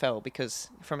Australians at AFL, because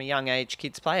from a young age,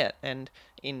 kids play it. And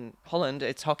in Holland,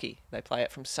 it's hockey. They play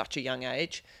it from such a young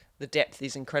age. The depth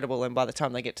is incredible. And by the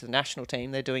time they get to the national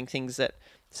team, they're doing things that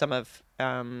some of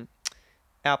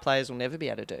our players will never be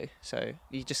able to do. So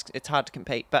it's hard to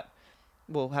compete. But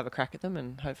we'll have a crack at them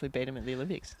and hopefully beat them at the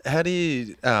Olympics. How do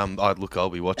you? I'll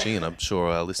be watching, and I'm sure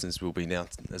our listeners will be now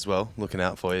as well, looking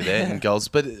out for you there in goals.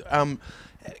 But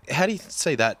how do you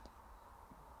see that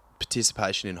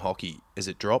participation in hockey? Has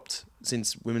it dropped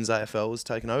since women's AFL was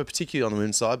taken over, particularly on the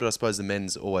women's side? But I suppose the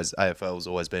men's AFL has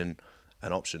always been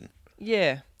an option.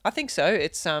 Yeah, I think so.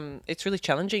 It's really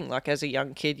challenging. Like as a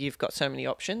young kid, you've got so many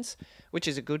options, which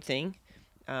is a good thing.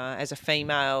 As a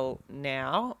female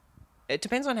now, it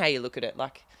depends on how you look at it.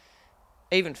 Like,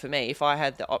 even for me, if I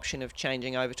had the option of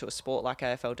changing over to a sport like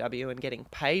AFLW and getting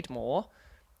paid more,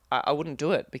 I wouldn't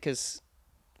do it, because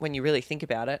when you really think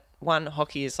about it, one,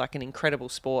 hockey is like an incredible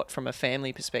sport from a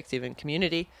family perspective and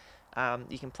community.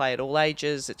 You can play at all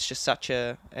ages. It's just such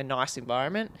a nice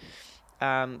environment.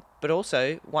 But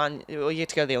also, you get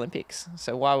to go to the Olympics.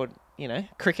 So why would,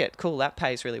 cricket, cool, that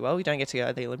pays really well. You don't get to go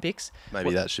to the Olympics.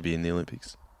 Maybe that should be in the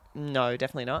Olympics. No,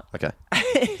 definitely not. Okay.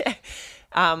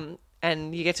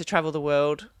 And you get to travel the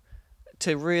world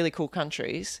to really cool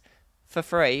countries for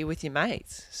free with your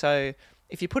mates. So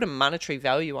if you put a monetary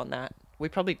value on that, we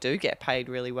probably do get paid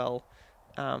really well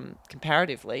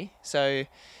comparatively. So,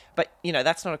 but,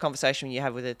 that's not a conversation you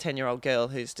have with a 10-year-old girl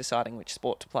who's deciding which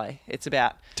sport to play. It's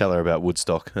about... Tell her about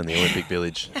Woodstock and the Olympic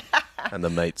Village and the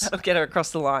meets. That'll get her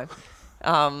across the line.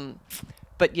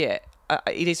 But yeah,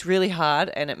 it is really hard,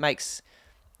 and it makes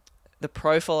the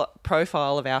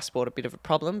profile of our sport a bit of a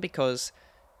problem, because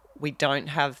we don't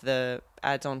have the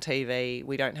ads on TV,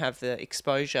 we don't have the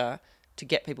exposure to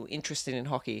get people interested in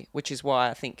hockey, which is why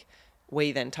I think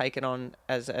we then take it on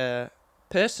as a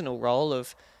personal role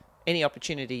of any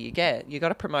opportunity you get, you got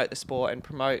to promote the sport and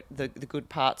promote the good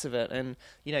parts of it, and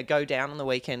go down on the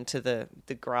weekend to the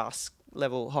grass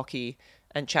level hockey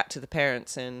and chat to the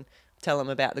parents and tell them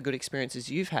about the good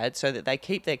experiences you've had, so that they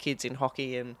keep their kids in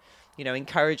hockey, and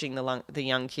encouraging the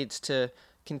young kids to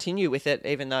continue with it,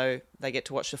 even though they get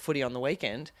to watch the footy on the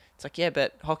weekend. It's like, yeah,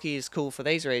 but hockey is cool for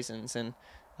these reasons, and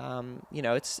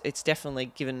it's definitely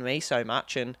given me so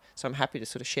much, and so I'm happy to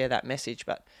sort of share that message.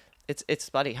 But it's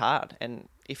bloody hard, and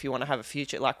if you want to have a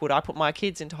future, like, would I put my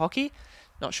kids into hockey?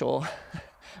 Not sure.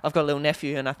 I've got a little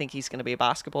nephew, and I think he's going to be a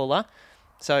basketballer.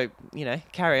 So,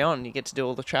 carry on. You get to do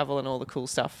all the travel and all the cool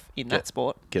stuff in that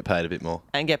sport. Get paid a bit more.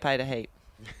 And get paid a heap.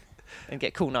 And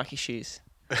get cool Nike shoes.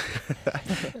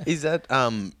 Is that,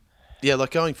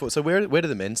 like going forward, so where do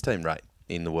the men's team rate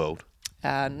in the world?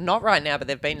 Not right now, but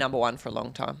they've been number one for a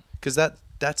long time. Because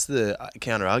that's the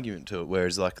counter argument to it,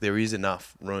 whereas like there is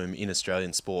enough room in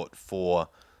Australian sport for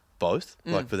both,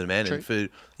 like for the men, true.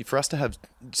 and for us to have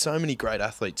so many great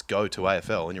athletes go to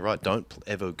AFL, and you're right, don't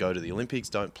ever go to the Olympics,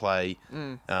 don't play,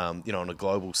 on a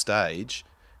global stage.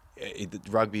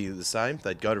 Rugby the same.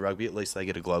 They'd go to rugby, at least they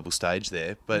get a global stage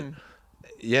there. But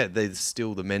yeah,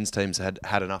 the men's teams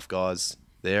had enough guys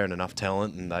there and enough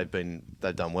talent, and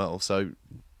they've done well. So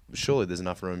surely there's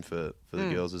enough room for the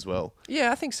girls as well.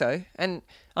 Yeah, I think so. And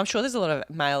I'm sure there's a lot of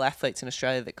male athletes in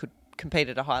Australia that could compete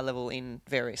at a high level in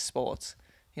various sports.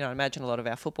 I imagine a lot of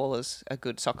our footballers are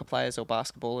good soccer players or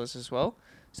basketballers as well.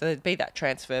 So there'd be that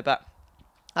transfer. But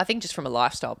I think just from a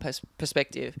lifestyle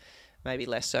perspective, maybe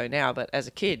less so now, but as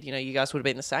a kid, you guys would have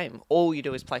been the same. All you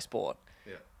do is play sport.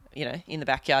 Yeah. In the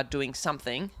backyard doing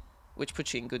something, which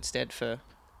puts you in good stead for,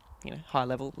 high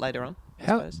level later on, I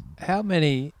suppose. How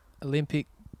many Olympic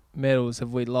medals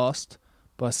have we lost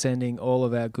by sending all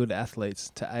of our good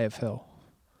athletes to AFL?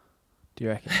 Do you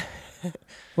reckon?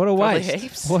 What a Probably waste.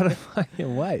 Heaps. What a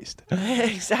fucking waste.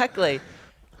 Exactly.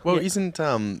 Well, isn't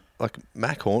like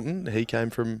Mac Horton? He came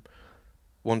from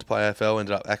wanted to play AFL,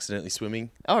 ended up accidentally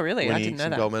swimming. Oh, really? I Winning didn't know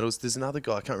some that. gold medals. There's another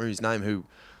guy, I can't remember his name,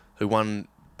 who won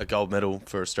a gold medal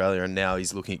for Australia, and now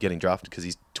he's looking at getting drafted because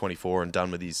he's 24 and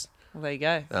done with his Well, there you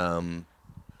go.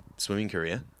 Swimming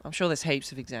career. I'm sure there's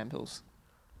heaps of examples.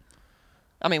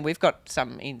 I mean, we've got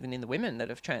some even in the women that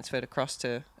have transferred across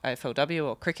to AFLW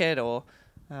or cricket, or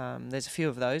there's a few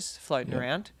of those floating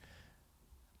around.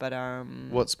 But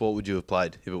What sport would you have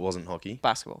played if it wasn't hockey?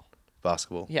 basketball.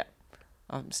 Basketball. Yeah,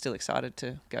 I'm still excited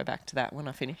to go back to that when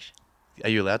I finish. Are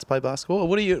you allowed to play basketball? Or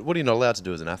what are you not allowed to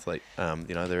do as an athlete? Are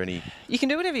there any... You can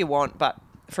do whatever you want, but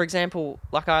for example,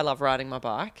 like I love riding my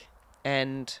bike,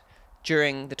 and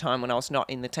during the time when I was not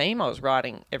in the team, I was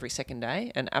riding every second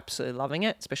day and absolutely loving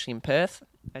it, especially in Perth.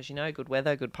 As you know, good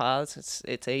weather, good paths,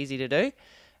 it's easy to do.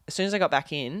 As soon as I got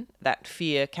back in, that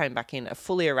fear came back in, a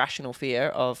fully irrational fear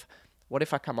of what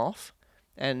if I come off?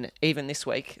 And even this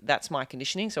week, that's my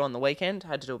conditioning. So on the weekend,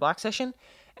 I had to do a bike session,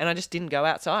 and I just didn't go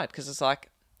outside because it's like,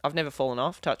 I've never fallen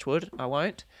off, touch wood, I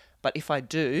won't. But if I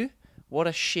do, what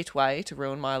a shit way to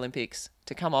ruin my Olympics,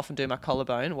 to come off and do my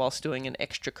collarbone whilst doing an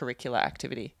extracurricular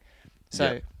activity.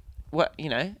 So what,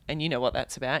 and you know what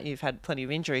that's about. You've had plenty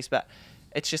of injuries, but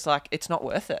it's just like, it's not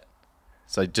worth it.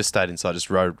 So just stayed inside, just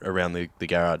rode around the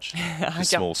garage, a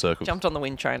small circle. Jumped on the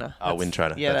wind trainer. Wind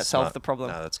trainer. Yeah, That's that solved smart. the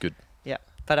problem. No, that's good. Yeah.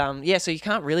 But so you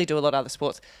can't really do a lot of other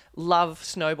sports. Love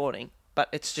snowboarding, but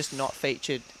it's just not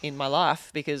featured in my life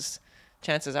because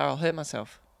chances are I'll hurt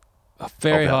myself. A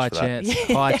very I'll high vouch for that.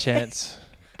 chance. High chance.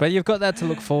 But you've got that to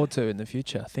look forward to in the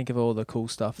future. Think of all the cool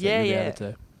stuff that you'll be able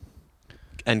to do.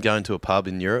 And going to a pub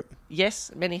in Europe.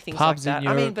 Yes, many things Pubs like in that.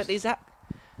 I mean, Europe. but is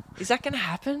that going to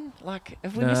happen? Like,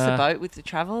 have we missed the boat with the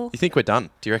travel? You think we're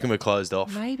done? Do you reckon we're closed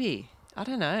off? Maybe. I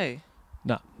don't know.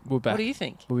 No, we're back. What do you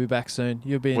think? We'll be back soon.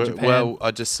 You'll be in Japan. Well,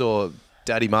 I just saw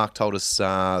Daddy Mark told us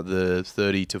the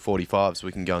 30 to 45s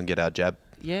we can go and get our jab.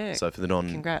 Yeah. So for the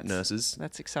Congrats. non-nurses.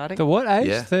 That's exciting. the what age?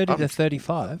 Yeah. 30 to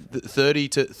 35? 30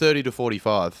 to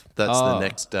 45. That's Oh. the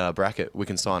next bracket. We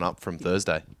can sign up from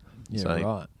Thursday. Yeah, So-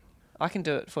 right. I can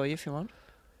do it for you if you want.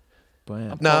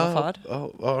 Bam. I'm No. qualified.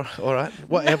 Oh, all right.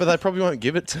 Well, yeah, but they probably won't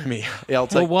give it to me. Yeah, I'll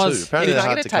take Was- two. Apparently You're they're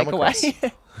not hard going to to come take away.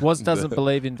 across. Was doesn't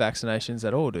believe in vaccinations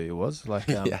at all, do you, Was? Like,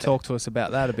 Yeah. talk to us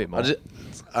about that a bit more. I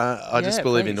just Yeah,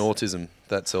 believe in please. autism.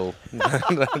 That's all.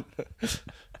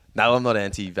 No, I'm not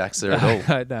anti-vaxxer at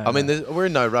all. No, I mean, we're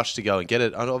in no rush to go and get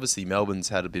it. And obviously, Melbourne's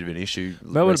had a bit of an issue.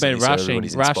 Melbourne have been recently, so rushing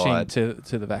everybody's inspired.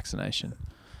 to the vaccination.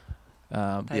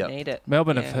 They Yep. need it.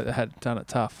 Melbourne Yeah. have had done it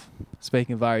tough.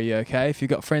 Speaking of, are you okay? If you've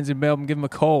got friends in Melbourne, give them a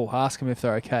call. Ask them if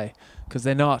they're okay, because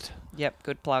they're not. Yep,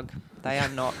 good plug. They are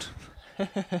not.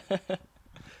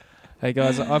 Hey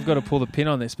guys, I've got to pull the pin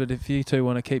on this, but if you two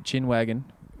want to keep chin wagging,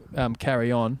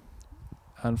 carry on.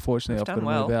 Unfortunately, We've I've got to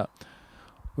done move well. out.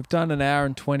 We've done an hour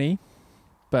and 20,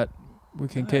 but we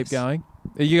can keep Nice. going.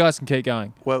 You guys can keep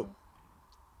going. Well,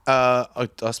 I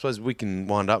suppose we can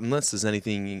wind up unless there's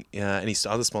anything, any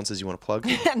other sponsors you want to plug.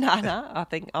 No. I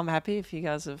think I'm happy if you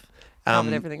guys have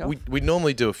covered everything off. We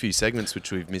normally do a few segments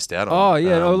which we've missed out on. Oh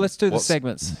yeah, let's do the what's-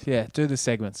 segments. Yeah, do the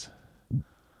segments.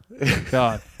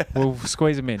 God, we'll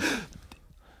squeeze them in.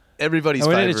 Everybody's And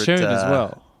we need favourite. a tune as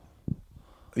well.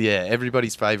 Yeah,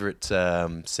 everybody's favourite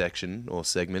section or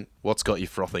segment. What's got you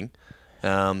frothing?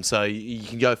 So you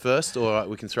can go first, or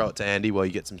we can throw it to Andy while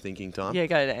you get some thinking time. Yeah,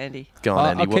 go to Andy. Go on,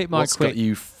 I'll Andy. keep mine What's quick. got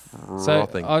you So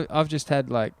frothing? I've just had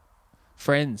like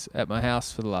friends at my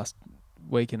house for the last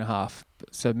week and a half.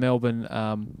 So Melbourne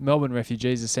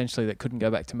refugees essentially that couldn't go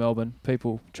back to Melbourne.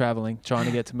 People travelling, trying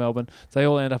to get to Melbourne. They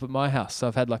all end up at my house. So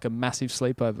I've had like a massive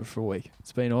sleepover for a week.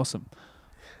 It's been awesome.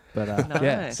 But yeah,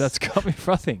 Nice. so that's got me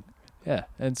frothing. Yeah,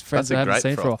 and it's friends That's I a haven't great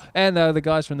seen for a while. froth. And the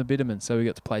guys from the Bitterman, so we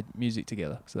got to play music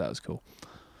together. So that was cool.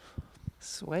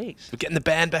 Sweet. We're getting the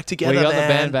band back together, we got man.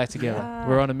 the band back together. Ah.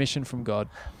 We're on a mission from God.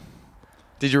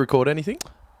 Did you record anything?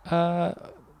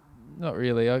 Not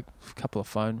really. A couple of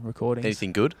phone recordings.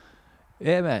 Anything good?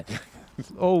 Yeah, man.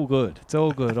 All good. It's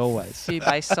all good always. Few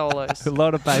bass solos. A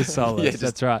lot of bass solos. Yeah, just-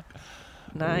 That's right.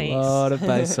 Nice. A lot of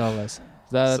bass solos.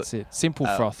 That's it. Simple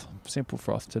uh, froth. Simple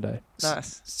froth today.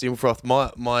 Nice. Steel froth.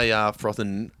 My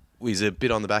frothing was a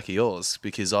bit on the back of yours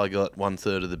because I got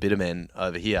 1/3 of the Bittermen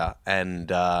over here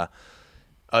and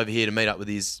over here to meet up with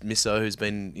his misso who's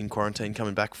been in quarantine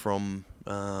coming back from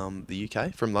the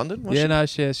UK, from London. Was Yeah,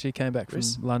 she? no, she came back from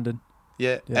Chris? London.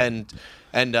 Yeah, Yeah. and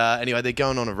anyway, they're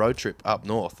going on a road trip up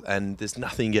north, and there's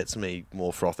nothing gets me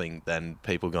more frothing than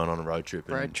people going on a road trip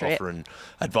and Road trip. offering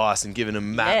advice and giving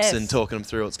them maps Yes. and talking them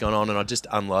through what's going on. And I just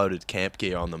unloaded camp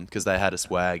gear on them because they had a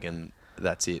swag, and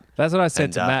that's it. That's what I said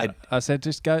And, to Matt. I said,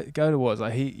 just go to Wars.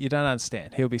 Like you don't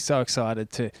understand. He'll be so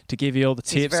excited to give you all the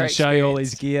He's tips very and show you all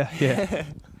his gear. Yeah.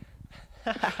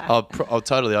 I was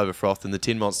totally over frothed, and the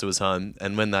Tin Monster was home.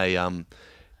 And when they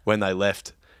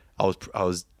left, I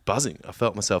was buzzing. I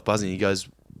felt myself buzzing. He goes,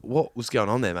 "What was going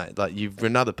on there, mate? Like you're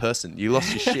another person. You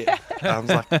lost your shit." And I was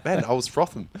like, "Man, I was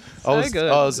frothing. Good.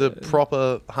 I was a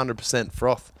proper 100%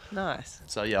 froth." Nice.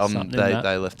 So yeah, Something in that.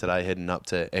 they left today, heading up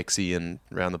to Exie and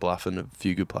round the Bluff and a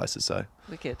few good places. So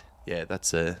Wicked. yeah,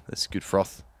 that's good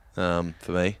froth for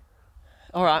me.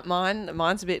 All right,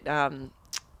 mine's a bit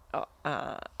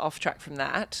off track from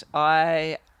that.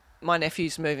 My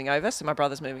nephew's moving over, so my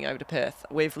brother's moving over to Perth.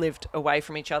 We've lived away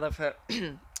from each other for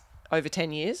over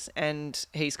 10 years, and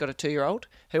he's got a 2-year-old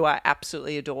who I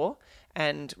absolutely adore.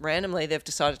 And randomly, they've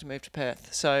decided to move to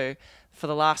Perth. So for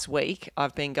the last week,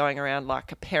 I've been going around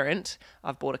like a parent.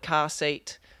 I've bought a car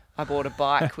seat. I bought a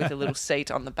bike with a little seat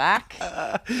on the back.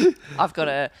 I've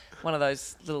got one of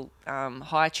those little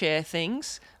high chair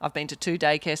things. I've been to 2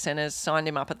 daycare centres, signed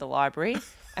him up at the library,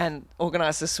 and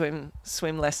organised the swim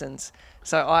lessons.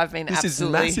 So I've been This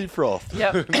absolutely is massive froth.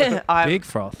 Yep. I'm Big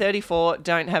froth. 34,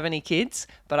 don't have any kids,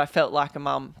 but I felt like a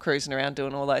mum cruising around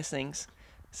doing all those things.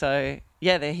 So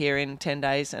yeah, they're here in 10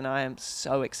 days, and I am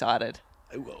so excited.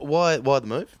 Why the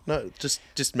move? No,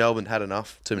 just Melbourne had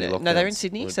enough. Too many lockdowns. No, they're in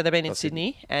Sydney, so they've been in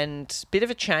Sydney, and bit of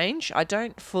a change. I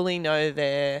don't fully know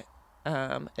their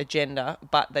agenda,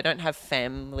 but they don't have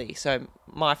family. So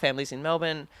my family's in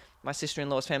Melbourne, my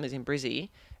sister-in-law's family's in Brizzy,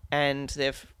 and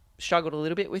they've struggled a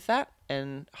little bit with that.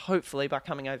 And hopefully by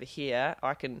coming over here,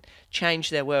 I can change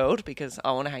their world, because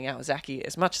I want to hang out with Zachy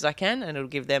as much as I can, and it'll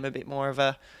give them a bit more of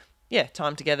a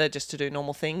time together just to do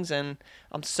normal things. And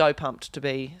I'm so pumped to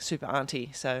be super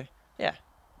auntie. So, yeah.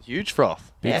 Huge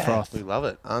froth. Big froth. We love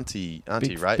it. Auntie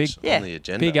Big- Rach big- on the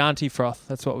agenda. Big auntie froth.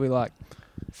 That's what we like.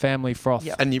 Family froth.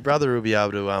 Yep. And your brother will be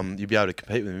able to you'll be able to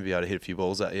compete with him. You'll be able to hit a few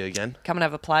balls at you again. Come and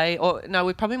have a play. Or, no,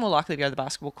 we're probably more likely to go to the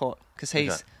basketball court, because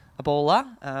he's a baller,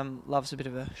 loves a bit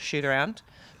of a shoot around.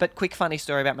 But quick funny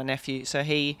story about my nephew. So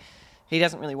he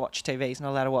doesn't really watch TV. He's not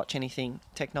allowed to watch anything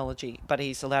technology, but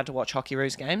he's allowed to watch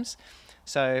Hockeyroos games.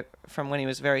 So from when he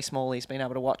was very small, he's been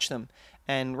able to watch them.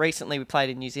 And recently we played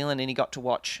in New Zealand, and he got to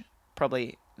watch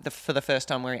probably for the first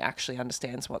time where he actually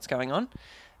understands what's going on.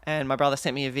 And my brother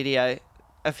sent me a video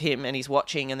of him, and he's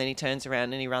watching, and then he turns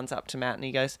around and he runs up to Matt and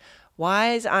he goes,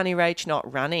 "Why is Auntie Rach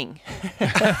not running?"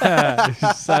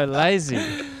 He's so lazy.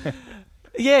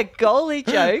 Yeah, goalie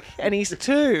joke, and he's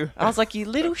 2. I was like, you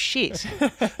little shit.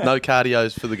 No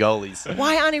cardios for the goalies.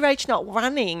 Why Auntie Rach not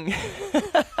running?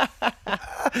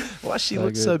 Why she So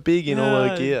looks good. so big in all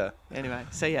her gear? Anyway,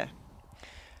 so yeah.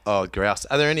 Oh, grouse.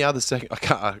 Are there any other segments?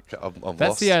 I'm That's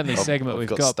lost. the only I've segment we've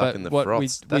got got, stuck but in the what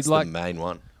froths. we'd That's like- the main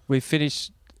one. We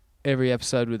finish every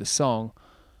episode with a song.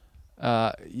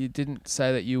 You didn't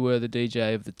say that you were the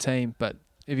DJ of the team, but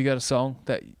have you got a song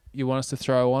that you want us to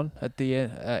throw on at the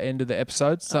end of the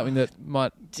episode? Something that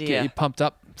might dear. get you pumped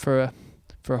up for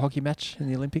a hockey match in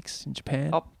the Olympics in Japan,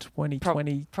 Oh,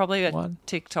 2021. Probably a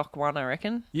TikTok one, I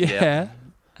reckon. Yeah.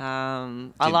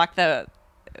 I like the,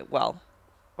 well,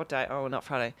 what day? Oh, not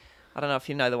Friday. I don't know if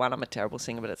you know the one. I'm a terrible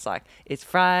singer, but it's like, it's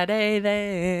Friday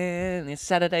then, it's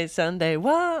Saturday, Sunday.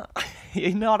 What?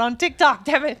 You're not on TikTok,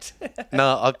 damn it.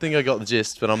 No, I think I got the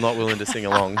gist, but I'm not willing to sing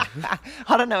along.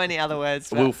 I don't know any other words.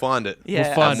 but- We'll find it. Yeah,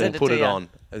 We'll find And it. we'll send put to it you. on.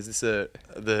 Is this the?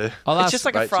 I'll It's ask, just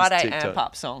like a Rachel's Friday TikTok. amp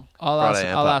up song. I'll Friday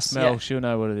ask amp-ups. Mel. Yeah. She'll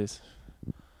know what it is.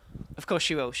 Of course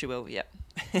she will, yep.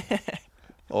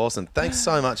 Awesome. Thanks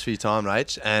so much for your time,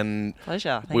 Rach. And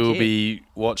Pleasure, thank we will you. be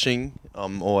watching.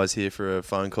 I'm always here for a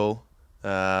phone call.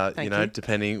 Thank you.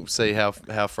 Depending, see how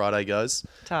Friday goes.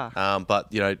 Ta.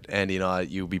 But Andy and I,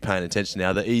 you'll be paying attention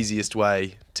now. The easiest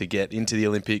way to get into the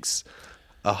Olympics,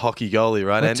 a hockey goalie,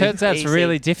 right, Well, it Andy? turns out it's Easy.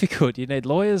 really difficult. You need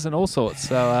lawyers and all sorts.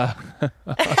 So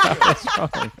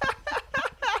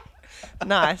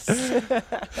Nice. no,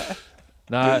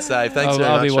 Good save. Thanks I'll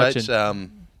very be much, watching. Rach.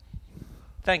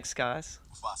 Thanks, guys.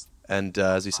 And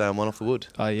as we say, I'm one off the wood.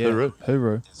 Oh yeah, Hooroo.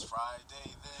 hooroo. It's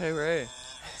Friday, then Hooroo.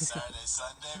 Saturday,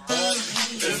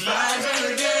 Sunday.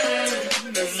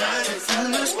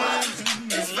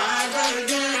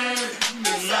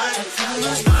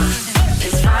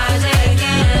 It's Friday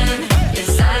again.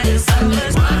 It's Saturday, Sunday.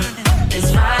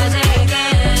 It's Friday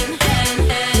again.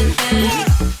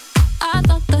 I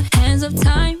thought the hands of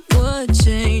time would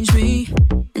change me,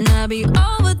 and I'd be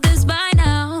over this by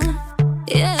now.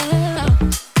 Yeah,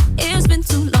 it's been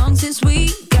too long since we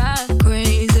got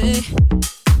crazy.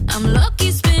 I'm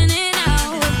lucky spinning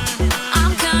out.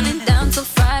 I'm counting down till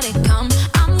Friday come.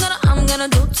 I'm gonna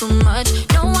do too much.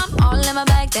 No, I'm all in my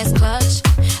bag. That's clutch.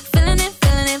 Feeling it.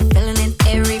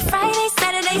 Every Friday,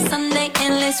 Saturday, Sunday,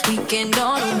 endless weekend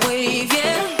on a wave,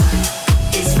 yeah.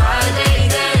 It's Friday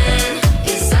then,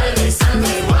 it's Saturday,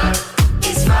 Sunday, what?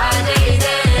 It's Friday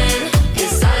then,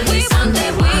 it's Saturday,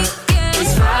 Sunday, weekend.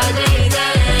 It's Friday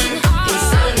then, it's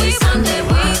Saturday, Sunday,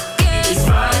 weekend. It's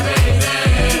Friday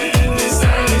then, it's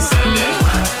Saturday, Sunday,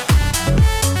 what?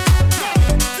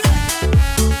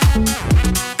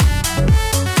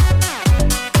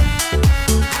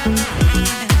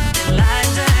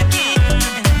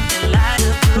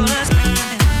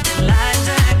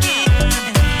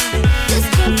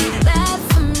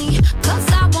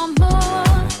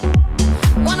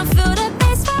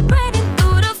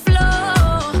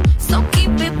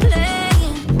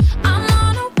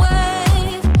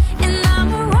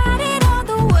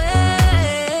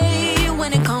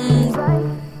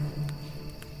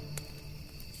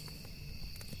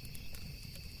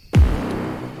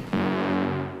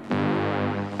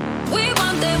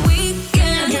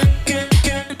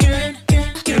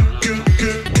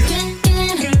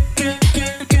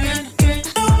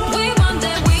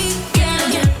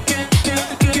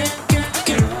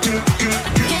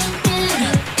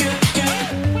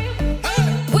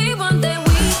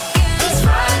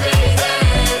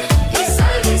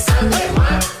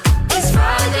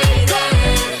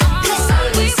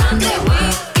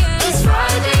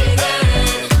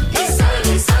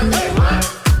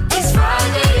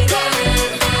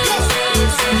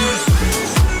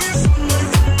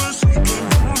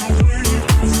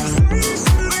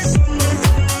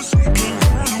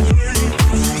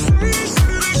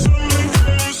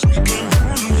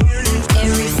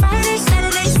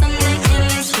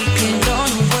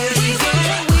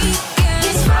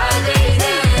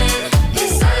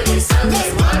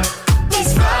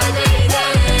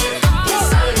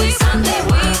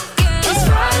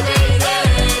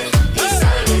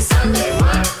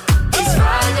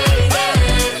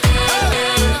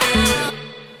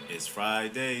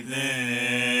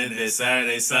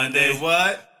 Sunday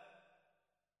what?